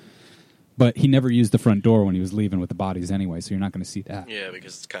 But he never used the front door when he was leaving with the bodies anyway, so you're not going to see that. Yeah,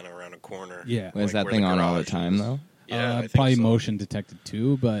 because it's kind of around a corner. Yeah. Is that thing on all the time, though? Yeah, I think probably so. motion detected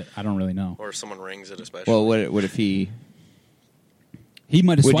too, but I don't really know. Or if someone rings it, especially. Well, what if he... He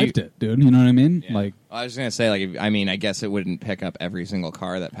might have swiped it, dude. You know what I mean? Yeah. Like, I was just going to say, like, I guess it wouldn't pick up every single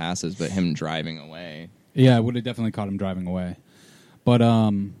car that passes, but him driving away... Yeah, it would have definitely caught him driving away. But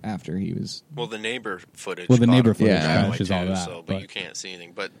after he was... Well, the neighbor footage. Well, the neighbor footage catches all that. So, but you can't see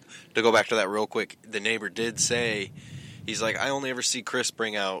anything. But to go back to that real quick, the neighbor did say, he's like, I only ever see Chris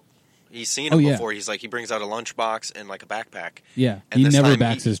bring out... He's seen it before. He's like, he brings out a lunchbox and like a backpack. Yeah, and he never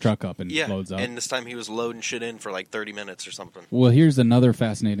backs his truck up and loads up. And this time he was loading shit in for like 30 minutes or something. Well, here's another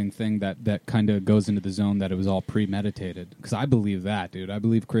fascinating thing that kind of goes into the zone that it was all premeditated. Because I believe that, dude. I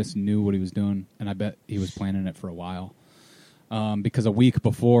believe Chris knew what he was doing, and I bet he was planning it for a while. Because a week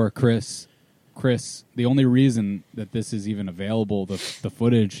before, Chris, the only reason that this is even available, the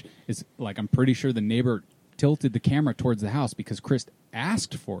footage, is like I'm pretty sure the neighbor tilted the camera towards the house because Chris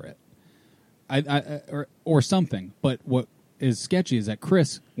asked for it. Or something. But what is sketchy is that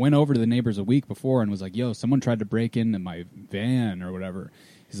Chris went over to the neighbors a week before and was like, yo, someone tried to break into my van or whatever.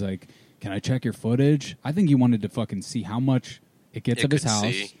 He's like, can I check your footage? I think he wanted to fucking see how much it gets of his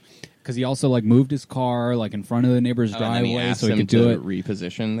house. Because he also like moved his car like in front of the neighbor's driveway so he could do it.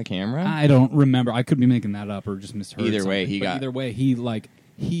 Reposition the camera? I don't remember. I could be making that up or just misheard Either something. way,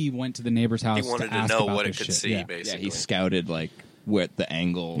 he went to the neighbor's house He wanted to ask know about what this it could shit. see, Yeah. basically. Yeah, he scouted like what the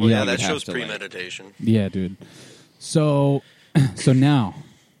angle. Well, Yeah, that shows to, premeditation. Yeah, dude. So now,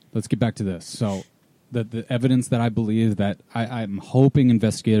 let's get back to this. So the evidence that I believe that I'm hoping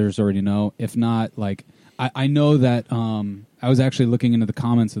investigators already know. If not, like I know that I was actually looking into the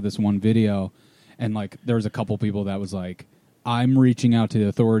comments of this one video, and like there was a couple people that was like, I'm reaching out to the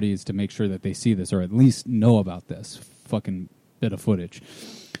authorities to make sure that they see this or at least know about this fucking bit of footage.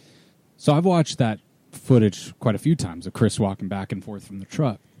 So I've watched that footage quite a few times of Chris walking back and forth from the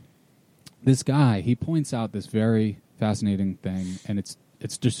truck. This guy, he points out this very fascinating thing, and it's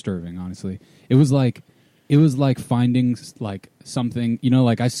disturbing, honestly. It was like finding like something, you know,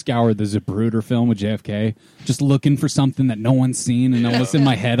 like I scoured the Zapruder film with JFK, just looking for something that no one's seen, and almost in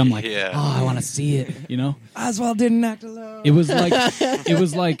my head, I'm like, oh, I want to see it, you know? Oswald didn't act alone. It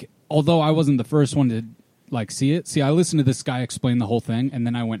was like, although I wasn't the first one to like see it. See, I listened to this guy explain the whole thing, and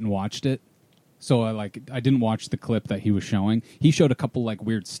then I went and watched it. So I didn't watch the clip that he was showing. He showed a couple like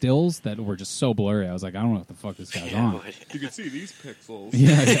weird stills that were just so blurry. I was like, I don't know what the fuck this guy's on. You can see these pixels.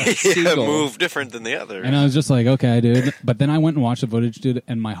 Yeah, move different than the other. And I was just like, okay, dude. But then I went and watched the footage, dude,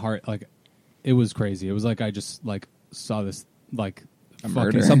 and my heart, like, it was crazy. It was like I just like saw this like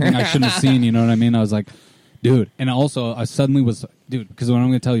fucking something I shouldn't have seen. You know what I mean? I was like, dude. And also, I suddenly was, dude, because what I'm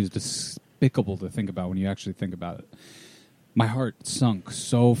going to tell you is despicable to think about when you actually think about it. My heart sunk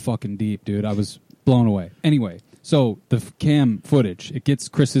so fucking deep, dude. I was blown away. Anyway, so the cam footage, it gets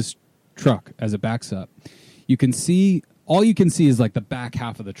Chris's truck as it backs up. You can see, all you can see is like the back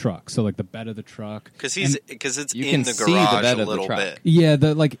half of the truck. So like the bed of the truck. Because it's you in can the see the garage bed a of the little truck. bit. Yeah,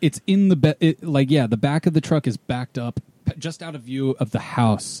 it's in the bed. The back of the truck is backed up just out of view of the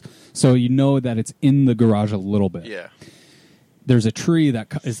house. So you know that it's in the garage a little bit. Yeah. There's a tree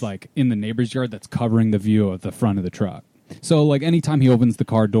that is like in the neighbor's yard that's covering the view of the front of the truck. So, like, anytime he opens the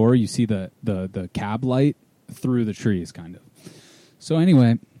car door, you see the cab light through the trees, kind of. So,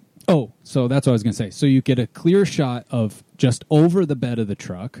 anyway, so that's what I was going to say. So, you get a clear shot of just over the bed of the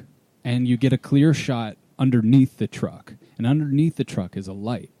truck, and you get a clear shot underneath the truck. And underneath the truck is a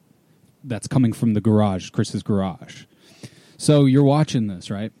light that's coming from the garage, Chris's garage. So, you're watching this,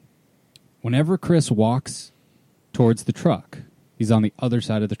 right? Whenever Chris walks towards the truck, he's on the other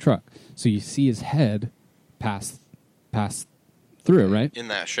side of the truck. So, you see his head pass through, right? In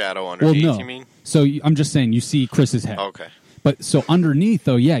that shadow underneath, you mean? So I'm just saying, you see Chris's head. Okay. But so underneath,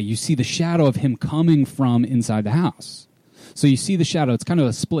 though, yeah, you see the shadow of him coming from inside the house. So you see the shadow. It's kind of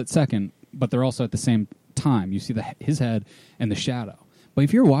a split second, but they're also at the same time. You see his head and the shadow. But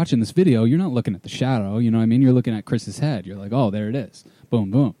if you're watching this video, you're not looking at the shadow. You know what I mean? You're looking at Chris's head. You're like, oh, there it is.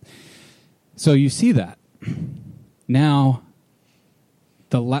 Boom, boom. So you see that. Now,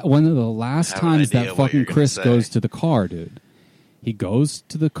 one of the last times that fucking Chris goes to the car, dude. He goes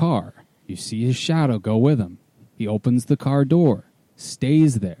to the car. You see his shadow go with him. He opens the car door,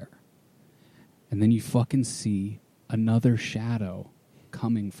 stays there. And then you fucking see another shadow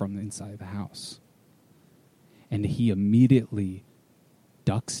coming from inside the house. And he immediately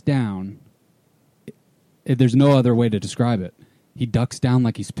ducks down. There's no other way to describe it. He ducks down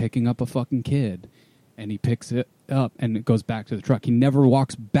like he's picking up a fucking kid. And he picks it up and it goes back to the truck. He never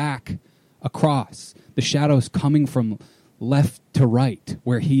walks back across. The shadow's coming from left to right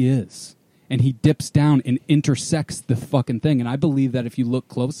where he is. And he dips down and intersects the fucking thing. And I believe that if you look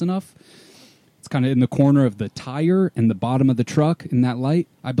close enough, it's kind of in the corner of the tire and the bottom of the truck in that light.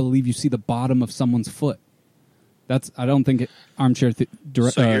 I believe you see the bottom of someone's foot. I don't think Armchair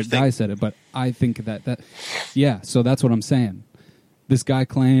Guy said it, but I think that yeah, so that's what I'm saying. This guy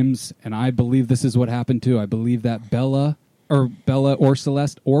claims, and I believe this is what happened too. I believe that Bella or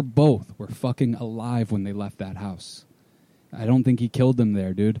Celeste or both were fucking alive when they left that house. I don't think he killed them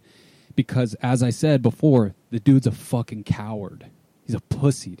there, dude. Because, as I said before, the dude's a fucking coward. He's a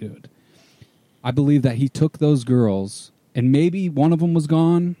pussy, dude. I believe that he took those girls, and maybe one of them was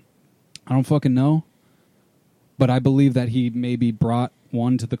gone. I don't fucking know. But I believe that he maybe brought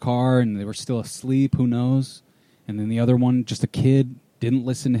one to the car, and they were still asleep. Who knows? And then the other one, just a kid, didn't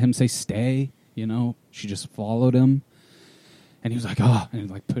listen to him say stay. You know, she just followed him. And he was like, and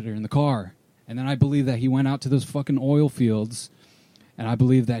like put her in the car. And then I believe that he went out to those fucking oil fields. And I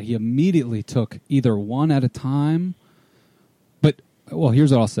believe that he immediately took either one at a time. But, well,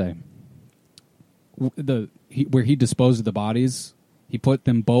 here's what I'll say. Where he disposed of the bodies, he put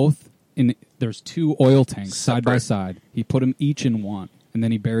them both in. There's 2 oil tanks side by side. He put them each in one. And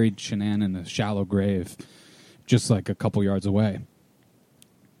then he buried Shanann in a shallow grave just like a couple yards away.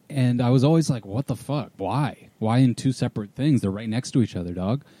 And I was always like, what the fuck? Why? Why in 2 separate things? They're right next to each other,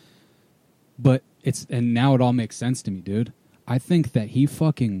 dog. But and now it all makes sense to me, dude. I think that he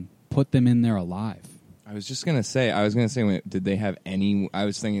fucking put them in there alive. I was going to say, did they have any... I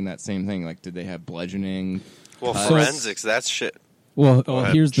was thinking that same thing. Like, did they have bludgeoning? Well, forensics, that's shit. Well,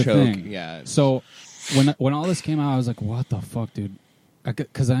 here's the thing. Yeah. So, when all this came out, I was like, what the fuck, dude?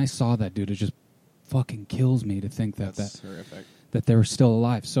 Because I saw that, dude. It just fucking kills me to think that they were still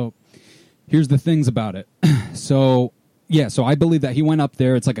alive. So, here's the things about it. So I believe that he went up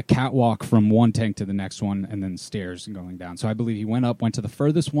there. It's like a catwalk from one tank to the next one, and then stairs going down. So I believe he went to the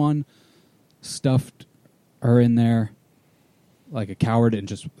furthest one, stuffed her in there like a coward, and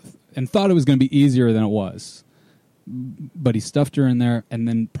thought it was going to be easier than it was. But he stuffed her in there, and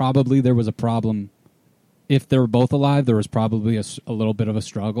then probably there was a problem. If they were both alive, there was probably a little bit of a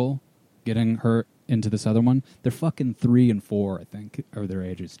struggle getting her into this other one. They're fucking 3 and 4, I think, are their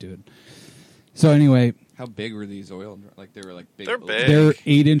ages, dude. So anyway... How big were these oil... Like, they were like big... They're big. They're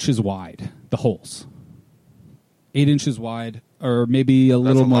 8 inches wide, the holes. 8 inches wide, or maybe a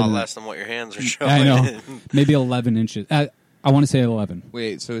little more... That's a lot less than what your hands are showing. I know. Maybe 11 inches. I want to say 11.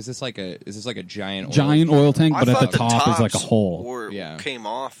 Wait, so is this like a giant oil tank, but at the top is like a hole. Came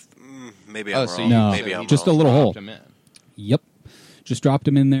off. Maybe I'm wrong. No, maybe I'm just wrong. a little hole. Yep. Just dropped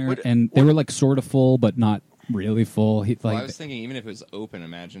him in there, they were like sort of full, but not really full. I was thinking, even if it was open,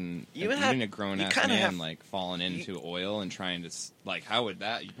 imagine even a grown-ass man like falling into oil and trying to like, how would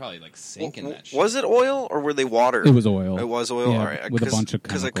that? You'd probably like sink in that shit. Was it oil or were they water? It was oil. It was oil. Yeah, all right, with a bunch of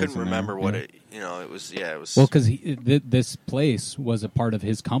because I couldn't remember what it. It was. Yeah, it was. Well, because this place was a part of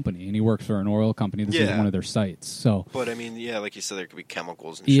his company, and he works for an oil company. This is one of their sites. So, but I mean, like you said, there could be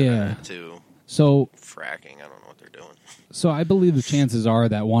chemicals and shit in it too. So fracking, I don't know what they're doing. So I believe the chances are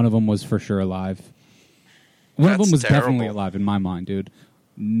that one of them was for sure alive. One of them was definitely alive in my mind, dude.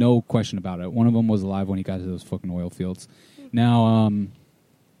 No question about it. One of them was alive when he got to those fucking oil fields. Now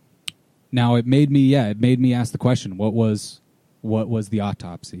it made me ask the question: what was the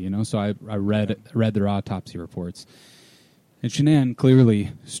autopsy? You know, so I read their autopsy reports, and Shanann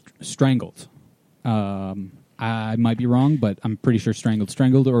clearly strangled. I might be wrong, but I'm pretty sure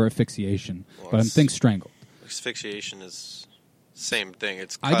strangled or asphyxiation. But I think strangled. Asphyxiation is same thing.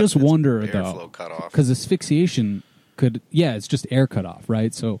 It's I just wonder though, because asphyxiation it's just air cut off,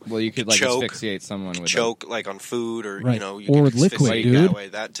 right? So you could like choke, asphyxiate someone with choke like on food or right. You or could liquid, dude. That way.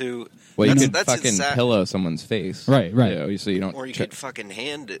 That too. Well, you could fucking pillow someone's face, right? So you don't. Or you could fucking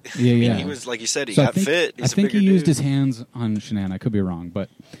hand it. Yeah, yeah. He was like you said, he got fit. I think he used his hands on Shanann. I could be wrong, but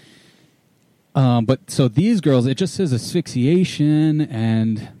so these girls, it just says asphyxiation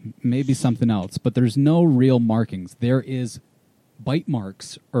and maybe something else, but there's no real markings. There is bite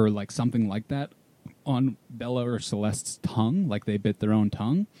marks or like something like that on Bella or Celeste's tongue, like they bit their own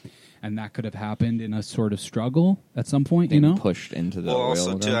tongue. And that could have happened in a sort of struggle at some point, pushed into the oil.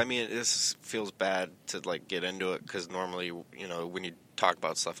 Also, too, I mean, this feels bad to like get into it because normally, when you talk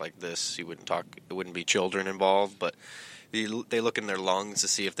about stuff like this, it wouldn't be children involved, but they look in their lungs to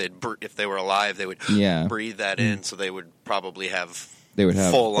see if if they were alive, they would breathe that in, so they would probably have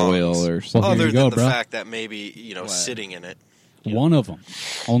full oil lungs. or something. Other than the fact that maybe sitting in it. One of them,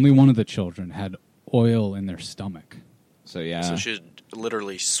 only one of the children had oil in their stomach. So yeah, so she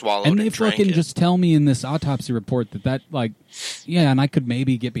literally swallowed and they drank fucking it. just tell me in this autopsy report that like, yeah, and I could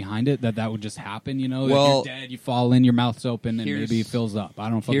maybe get behind it that would just happen. Well, if you're dead, you fall in, your mouth's open, and maybe it fills up. I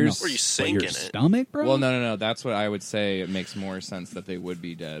don't fucking know. Or you sink your in it. Stomach, bro. Well, no. That's what I would say. It makes more sense that they would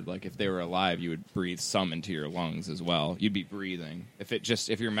be dead. Like if they were alive, you would breathe some into your lungs as well. You'd be breathing.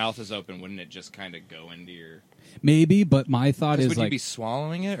 If your mouth is open, wouldn't it just kind of go into your? Maybe, but my thought is would like, you be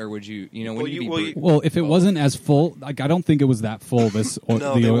swallowing it, or would you, well, if it wasn't as full, like I don't think it was that full. This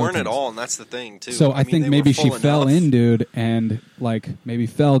no, they weren't at all, and that's the thing too. So I think maybe she fell in, dude, and like maybe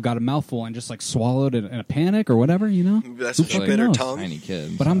got a mouthful and just like swallowed it in a panic or whatever, That's what she bit her tongue. Tiny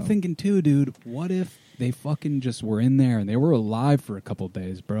kid. But I'm thinking too, dude. What if they fucking just were in there and they were alive for a couple of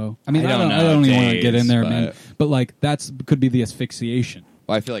days, bro? I mean, I don't even want to get in there, man. But like could be the asphyxiation.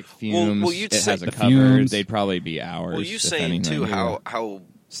 Well, I feel like fumes. Well, you'd say has a the cover. fumes. They'd probably be hours. Well, you saying too how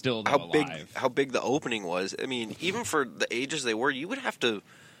big the opening was. I mean, even for the ages they were, you would have to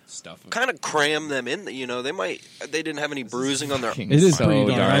kind of cram them in. They didn't have any bruising on their. It is so pretty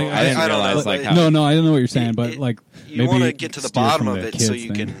dark. dark. I didn't realize like how. No, I don't know what you're saying, but like you want to get to the bottom of it so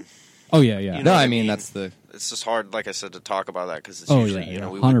you can. Oh yeah. No, I mean that's the. It's just hard, like I said, to talk about that because it's Oh, usually yeah,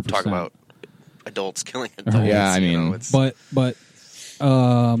 we 100%. would talk about adults killing adults. Yeah, I mean, but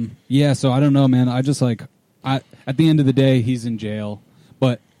yeah. So I don't know, man. I just like at the end of the day, he's in jail.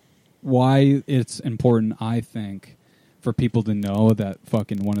 But why it's important, I think, for people to know that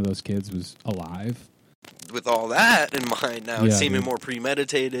fucking one of those kids was alive. With all that in mind, now it's seeming dude. more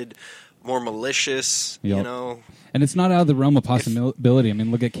premeditated, more malicious. Yep. And it's not out of the realm of possibility. I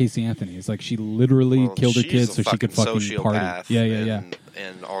mean, look at Casey Anthony. It's like she literally killed her kids so she could fucking party. Yeah.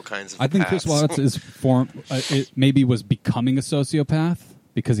 And all kinds of. I think Chris Watts is it maybe was becoming a sociopath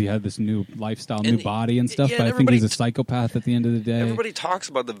because he had this new lifestyle, new body and stuff. But I think he's a psychopath at the end of the day. Everybody talks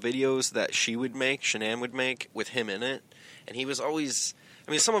about the videos that Shanann would make with him in it, and he was always.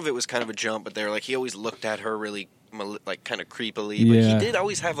 I mean, some of it was kind of a jump, but they're like he always looked at her really like kind of creepily. But he did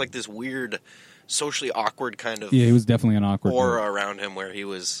always have like this weird, socially awkward kind of. Yeah, he was definitely an awkward aura around him where he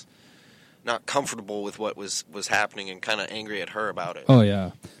was not comfortable with what was happening and kind of angry at her about it. Oh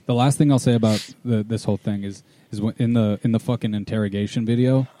yeah. The last thing I'll say about this whole thing is in the fucking interrogation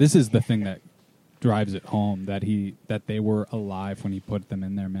video. This is the thing that drives it home that they were alive when he put them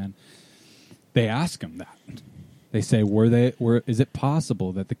in there, man. They ask him that. They say, is it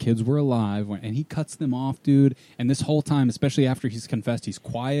possible that the kids were alive? And he cuts them off, dude. And this whole time, especially after he's confessed, he's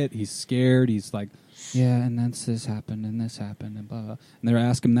quiet, he's scared, he's like, yeah, and then this happened, and blah, blah. And they're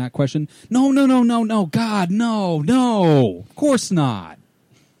asking him that question. No, God, no, of course not.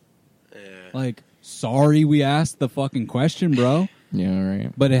 Yeah. Like, sorry we asked the fucking question, bro. Yeah,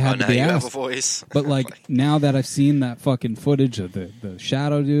 right. But it had to be now you asked. have a voice. But like now that I've seen that fucking footage of the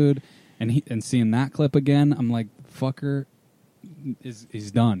shadow dude and seeing that clip again, I'm like, fucker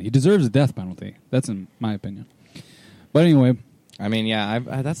he's done. He deserves a death penalty. That's in my opinion. But anyway, I mean, yeah,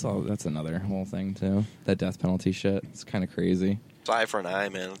 that's another whole thing too. That death penalty shit. It's kind of crazy. It's eye for an eye,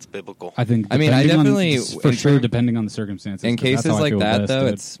 man. It's biblical. I think. I mean, I definitely depending on the circumstances. In cases like that, though,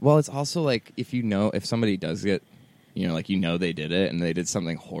 dude. it's also like if somebody does get, they did it and they did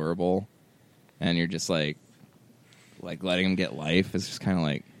something horrible, and you're just like letting them get life. It's just kind of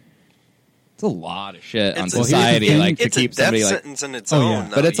like. It's a lot of shit on society, to keep somebody like. It's a death sentence in its own.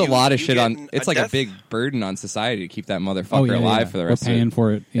 But it's a lot of shit on. It's like a big burden on society to keep that motherfucker alive for the rest of it. We're paying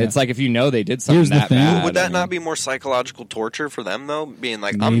for it. Yeah. It's like if they did something that bad. Would that not be more psychological torture for them though? Being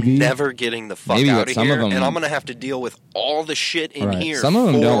like, I'm never getting the fuck out of here, and I'm going to have to deal with all the shit in here. Some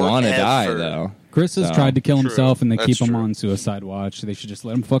of them don't want to die though. Chris has tried to kill himself, and they keep him on suicide watch. They should just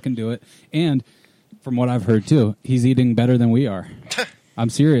let him fucking do it. And from what I've heard too, he's eating better than we are. I'm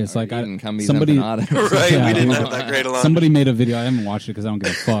serious. Like somebody, right? Yeah, we didn't have that great a lunch. Somebody made a video. I haven't watched it because I don't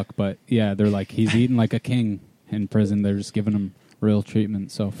give a fuck. But yeah, they're like he's eating like a king in prison. They're just giving him real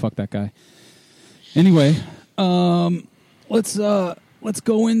treatment. So fuck that guy. Anyway, let's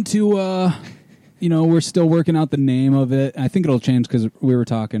go into we're still working out the name of it. I think it'll change because we were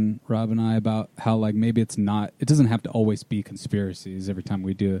talking, Rob and I, about how like maybe it doesn't have to always be conspiracies every time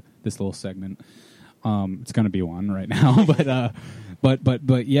we do this little segment. It's going to be one right now, but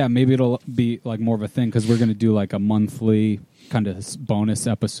But yeah, maybe it'll be like more of a thing because we're going to do like a monthly kind of bonus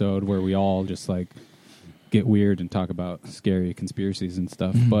episode where we all just like get weird and talk about scary conspiracies and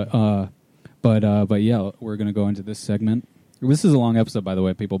stuff. But yeah, we're going to go into this segment. This is a long episode, by the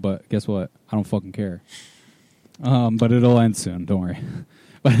way, people, but guess what? I don't fucking care. But it'll end soon, don't worry.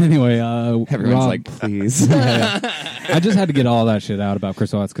 But anyway, everyone's Rob, like, please. I just had to get all that shit out about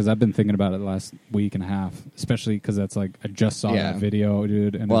Chris Watts because I've been thinking about it the last week and a half, especially because that's like I just saw that video,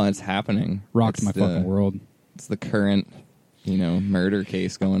 dude. And well, it's happening. Rocked my fucking world. It's the current, murder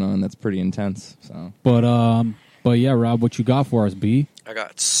case going on. That's pretty intense. So, but yeah, Rob, what you got for us, B? I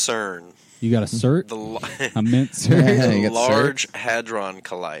got CERN. You got a CERT? A mint CERT? The Large Hadron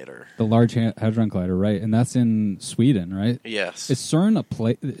Collider. The Large Hadron Collider, right? And that's in Sweden, right? Yes. Is CERN a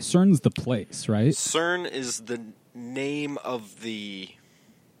place? CERN's the place, right? CERN is the name of the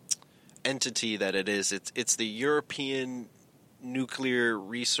entity that it is. It's the European Nuclear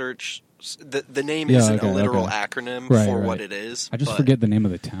Research. The name isn't a literal acronym for what it is. I just forget the name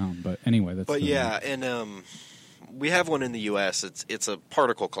of the town, but anyway, that's. But yeah, and we have one in the U.S. It's a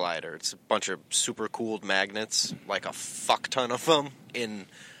particle collider. It's a bunch of super cooled magnets, like a fuck ton of them.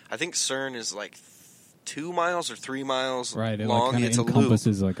 I think CERN is like 2 miles or 3 miles long. Like it's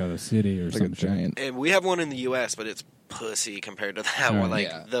encompasses like a city or something. Giant. And we have one in the U.S., but it's pussy compared to that one.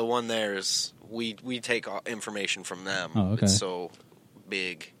 Like the one there is, we take information from them. Oh, okay. It's so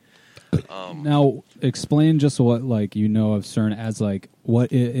big. Now, explain just what of CERN as like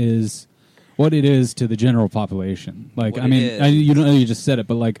what it is to the general population. Like, I mean, you just said it,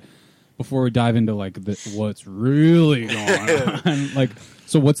 but like before we dive into like what's really going on, like,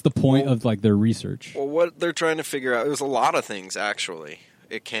 so what's the point of like their research? Well, what they're trying to figure out, there's a lot of things actually.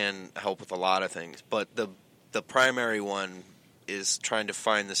 It can help with a lot of things, but the primary one is trying to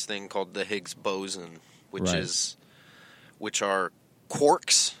find this thing called the Higgs boson, which are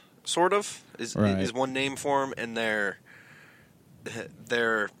quarks, sort of is one name for them, and they're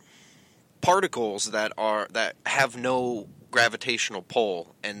particles that have no gravitational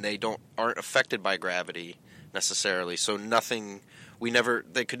pull, and they aren't affected by gravity necessarily. So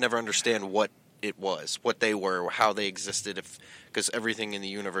they could never understand what it was, what they were, how they existed, because everything in the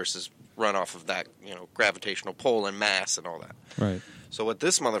universe is run off of that, gravitational pull and mass and all that. Right. So what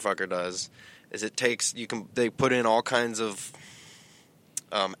this motherfucker does is they put in all kinds of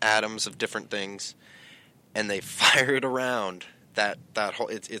atoms of different things, and they fire it around that whole.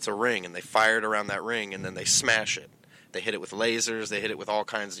 It's a ring, and they fire it around that ring, and then they smash it. They hit it with lasers. They hit it with all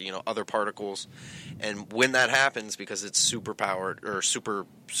kinds of other particles, and when that happens, because it's super powered or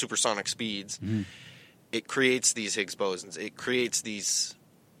supersonic speeds, it creates these Higgs bosons. It creates these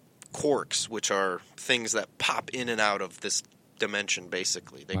quarks, which are things that pop in and out of this dimension.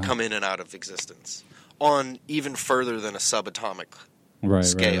 Basically, they come in and out of existence on even further than a subatomic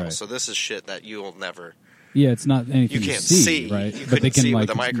scale. Right. So this is shit that you'll never. Yeah, it's not anything you can't see, right? You but they can see like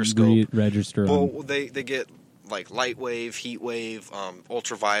with a microscope. Register. Well, they get like light wave, heat wave,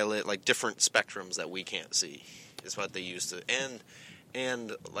 ultraviolet, like different spectrums that we can't see is what they use to,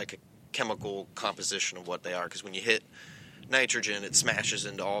 and like a chemical composition of what they are. Because when you hit nitrogen, it smashes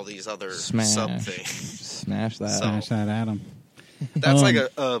into all these other sub things. Smash that. Smash that atom. That's like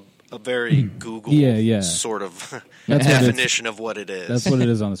a very Google sort of definition of what it is. That's what it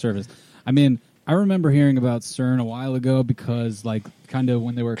is on the surface. I mean, I remember hearing about CERN a while ago because, like, kind of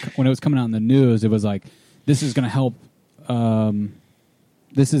when it was coming out in the news, it was like, this is going to help.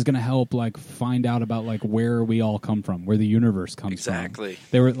 This is going to help, like, find out about like where we all come from, where the universe comes from. Exactly.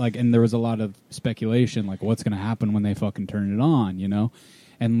 They were like, and there was a lot of speculation, like, what's going to happen when they fucking turn it on,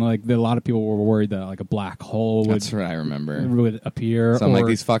 And like a lot of people were worried that like a black hole would. That's what I remember. Would appear. So I'm like,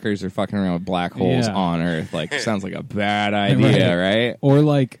 these fuckers are fucking around with black holes on Earth. Like, sounds like a bad idea, right? Or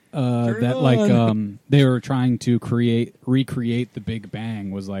like they were trying to recreate the Big Bang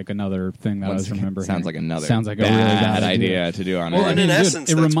was like another thing that I was remembering. Sounds like a really bad idea to do on Well, Earth. and in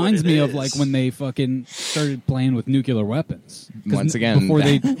essence, it reminds me of is. like when they fucking started playing with nuclear weapons. Once again,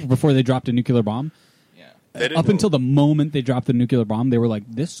 before they dropped a nuclear bomb. Up until the moment they dropped the nuclear bomb, they were like,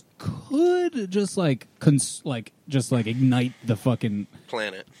 "This could just like ignite the fucking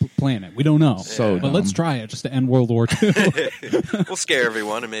planet. We don't know, but let's try it just to end World War II. We'll scare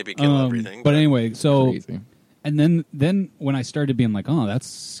everyone and maybe kill everything. But anyway, so crazy. And then when I started being like, "Oh, that's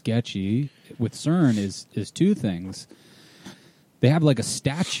sketchy," with CERN is two things. They have like a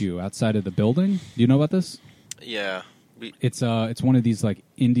statue outside of the building. Do you know about this? Yeah, it's one of these like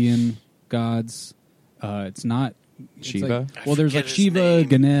Indian gods. It's not Shiva. Well, there's like Shiva,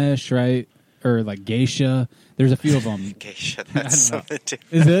 Ganesh, right? or like geisha. There's a few of them. Geisha, that's something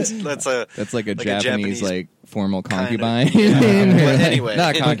different. Is it? That's like a Japanese like formal concubine. But anyway,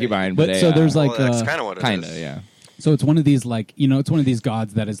 not concubine, but so there's like that's kind of what it is. kind of, yeah. So it's one of these like it's one of these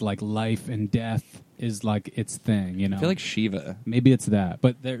gods that is like life and death is like its thing. I feel like Shiva. Maybe it's that,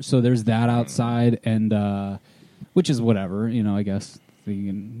 but there's that outside, and which is whatever. I guess they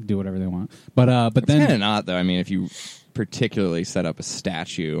can do whatever they want. But it's then kind of not though. I mean, if you particularly set up a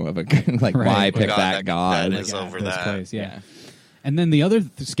statue of a like Right. why pick that god? That is over this that. place, yeah. And then the other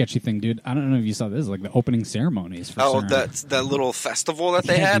sketchy thing, dude, I don't know if you saw this, like the opening ceremonies for CERN. that's that little festival that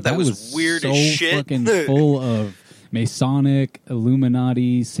they Yeah, had. dude, that was weird so as shit. Fucking full of Masonic,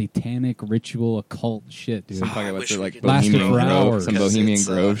 Illuminati, satanic ritual, occult shit, dude. Some fucking I what's wish it we like could Lasted Bohemian for Grove, hours. some Because Bohemian it's,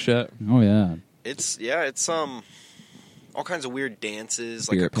 Grove shit. Oh yeah. It's all kinds of weird dances,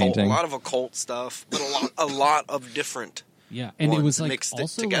 like Spirit occult, a painting. lot of occult stuff, but a lot of different. Yeah, and it ones was like mixed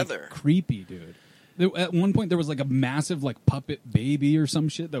also together. like creepy, dude. At one point, there was like a massive like puppet baby or some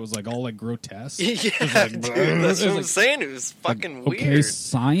shit that was like all like grotesque. Yeah, dude, that's what I'm saying. It was fucking Okay, weird.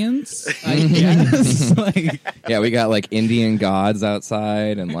 science, I guess. Like, Yeah, we got like Indian gods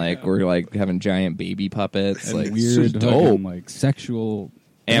outside, and like we're like having giant baby puppets, and like weird, it's dope. fucking, like sexual.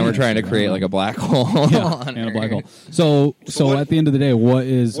 And we're trying to create like a black hole. Yeah, and a black hole. So what- at the end of the day, what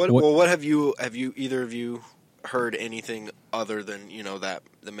have you either of you heard anything other than that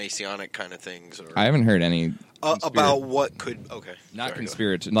the Masonic kind of things, or I haven't heard any about what could not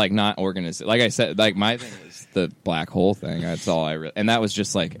conspiracy, like not organized. Like I said, like my thing was the black hole thing. That's all and that was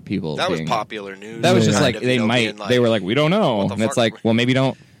just like people. that was being, popular news. That was just kind like of, they being might. like, They were like, we don't know, what the and it's fuck? like, well, maybe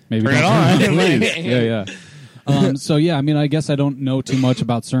don't maybe turn it don't- on. yeah. So yeah, I mean, I guess I don't know too much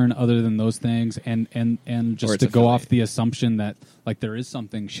about CERN other than those things, and Or just it's to go off affiliate. the assumption that like there is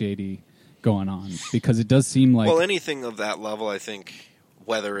something shady going on, because it does seem like well, anything of that level, I think,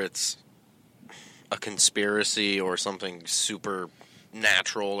 whether it's a conspiracy or something super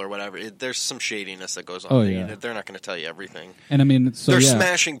natural or whatever, there's some shadiness that goes on. Oh, yeah. They're not going to tell you everything. and I mean, so They're yeah,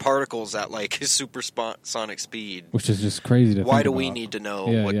 smashing particles at like supersonic speed. which is just crazy to Why think do we about. need to know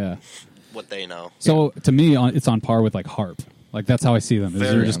Yeah, what they know? So to me, it's on par with like HARP. Like that's how I see them. Is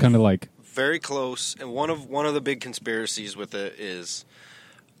they're Very. just kind of like Very close, and one of the big conspiracies with it is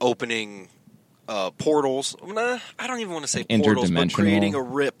opening portals. Nah, I don't even want to say portals, but Interdimensional. creating a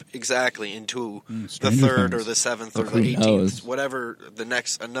rip exactly into the Stranger third Things. or the seventh or Who the 18th, knows? whatever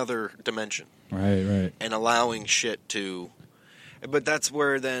another dimension, right. and allowing shit to. But that's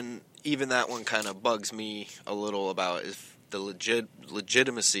where then even that one kind of bugs me a little about if the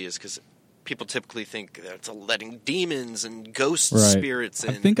legitimacy is, because people typically think that it's letting demons and ghost Right. spirits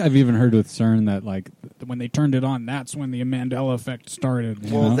in. I think I've even heard with CERN that like when they turned it on, that's when the Mandela effect started.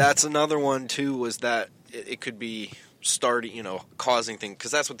 you Well, know? that's another one too. Was that it could be starting, causing things,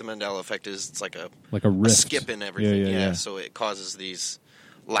 because that's what the Mandela effect is. It's like a rift. skip in everything. Yeah. So it causes these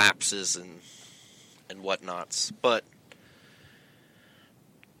lapses and whatnots. But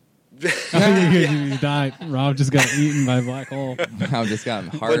You died. Rob just got eaten by a black hole. I've just gotten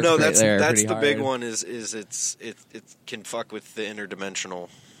hard. but no, right that's there, that's pretty the big hard. one. Is it can fuck with the interdimensional.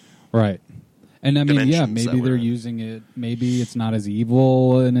 Right. And I mean, yeah, Dimensions maybe that they're we're in. using it. Maybe it's not as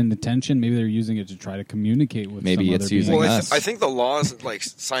evil and an intention. Maybe they're using it to try to communicate with. Maybe some it's other using being. Well, us. I think the laws, like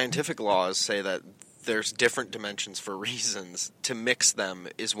scientific laws, say that there's different dimensions for reasons. To mix them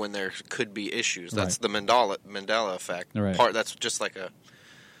is when there could be issues. That's the Mandela effect. Right. That's just like a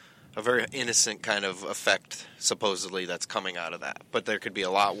very innocent kind of effect, supposedly, that's coming out of that. But there could be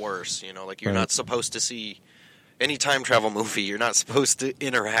a lot worse. Like you're Right. not supposed to see any time travel movie. You're not supposed to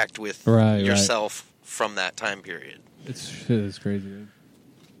interact with Right. yourself from that time period. It's crazy. Dude.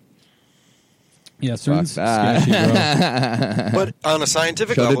 Yeah, Fuck CERN's that. sketchy, bro. But on a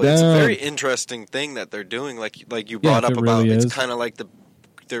scientific Shut it level, it's a down. very interesting thing that they're doing. Like you brought up it about, really it's is. kind of like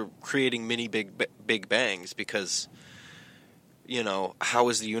they're creating mini big bangs, because how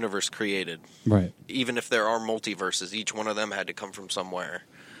is the universe created? Right. Even if there are multiverses, each one of them had to come from somewhere.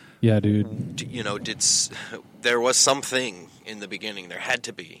 Yeah, dude. There was something in the beginning. There had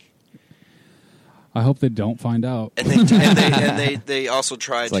to be, I hope they don't find out. and they also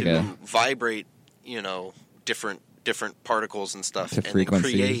try It's like to a- vibrate, different particles and stuff, To and then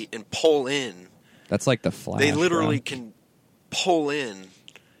frequencies. create and pull in. That's like the Flash. They literally bro. can pull in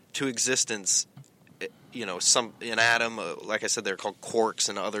to existence, an atom. Like I said, they're called quarks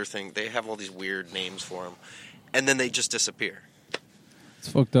and other things. They have all these weird names for them, and then they just disappear. It's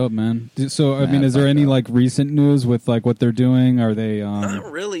fucked up, man. So, I Yeah, mean, is there fucked any up. like recent news with like what they're doing? Are they?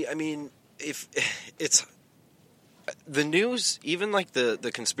 Not really. I mean, if it's the news, even like the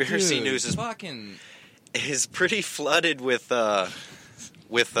conspiracy news fucking. is pretty flooded with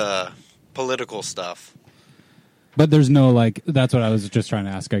political stuff. But there's no, like, that's what I was just trying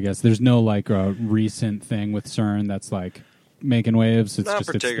to ask, I guess. There's no, like, a recent thing with CERN that's, like, making waves? It's Not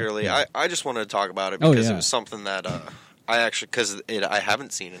just, particularly. Yeah. I just wanted to talk about it because yeah. it was something that I actually, because I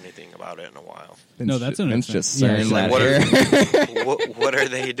haven't seen anything about it in a while. No, that's an It's just yeah, CERN. Like, what are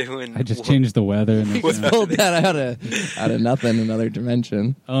they doing? I just changed the weather. And He pulled that out of nothing, another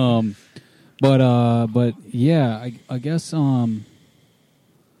dimension. But yeah, I guess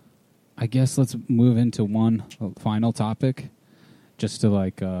let's move into one final topic, just to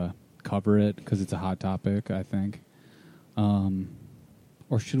like cover it because it's a hot topic, I think.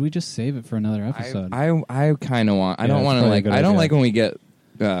 Or should we just save it for another episode? I kind of want. I don't want to like. I don't like when we get.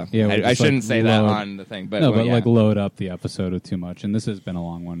 I shouldn't say that on the thing, but like load up the episode with too much. And this has been a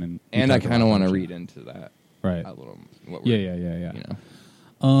long one, and I kind of want to read into that, right? A little. Yeah. You know.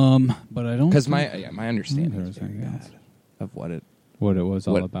 But I don't because my understanding is very bad of what it was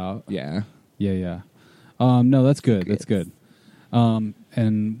all about. Yeah. No, that's good. That's good.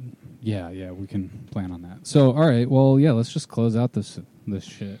 And yeah, we can plan on that. So, all right. Well, yeah, let's just close out this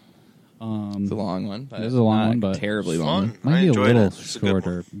shit. It's a long one. But it's a long one, but terribly fun. long. Might be a little it.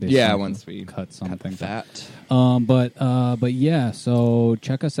 shorter. Yeah, once we cut something. That. But yeah. So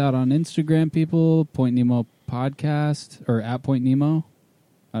check us out on Instagram, people. Point Nemo Podcast or at Point Nemo.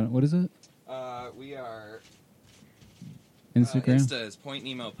 What is it? We are Instagram. Insta is Point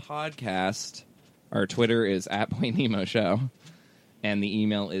Nemo Podcast. Our Twitter is at Point Nemo Show. And the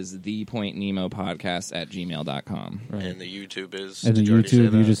email is thepointnemopodcast@gmail.com. Right. And the YouTube is. And the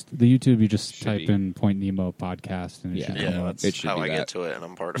YouTube you just type be. in Point Nemo Podcast and it should come up. That's how I get to it, and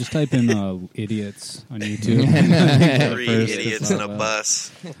I'm part of Just it. type in idiots on YouTube. 3 idiots in a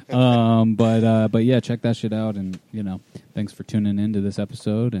bus. But yeah, check that shit out, and thanks for tuning in to this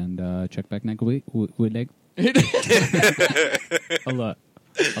episode, and check back next week. Hold up.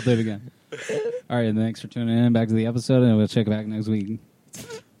 I'll do it again. All right, and thanks for tuning in. Back to the episode, and we'll check back next week.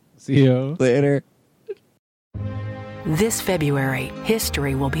 See you later. This February,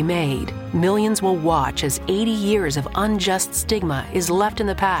 history will be made. Millions will watch as 80 years of unjust stigma is left in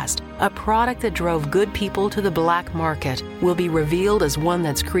the past. A product that drove good people to the black market will be revealed as one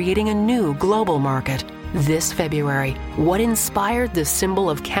that's creating a new global market. This February, what inspired the symbol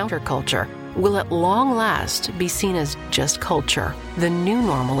of counterculture will at long last be seen as just culture. The new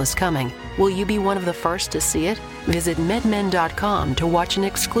normal is coming. Will you be one of the first to see it? Visit medmen.com to watch an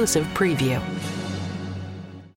exclusive preview.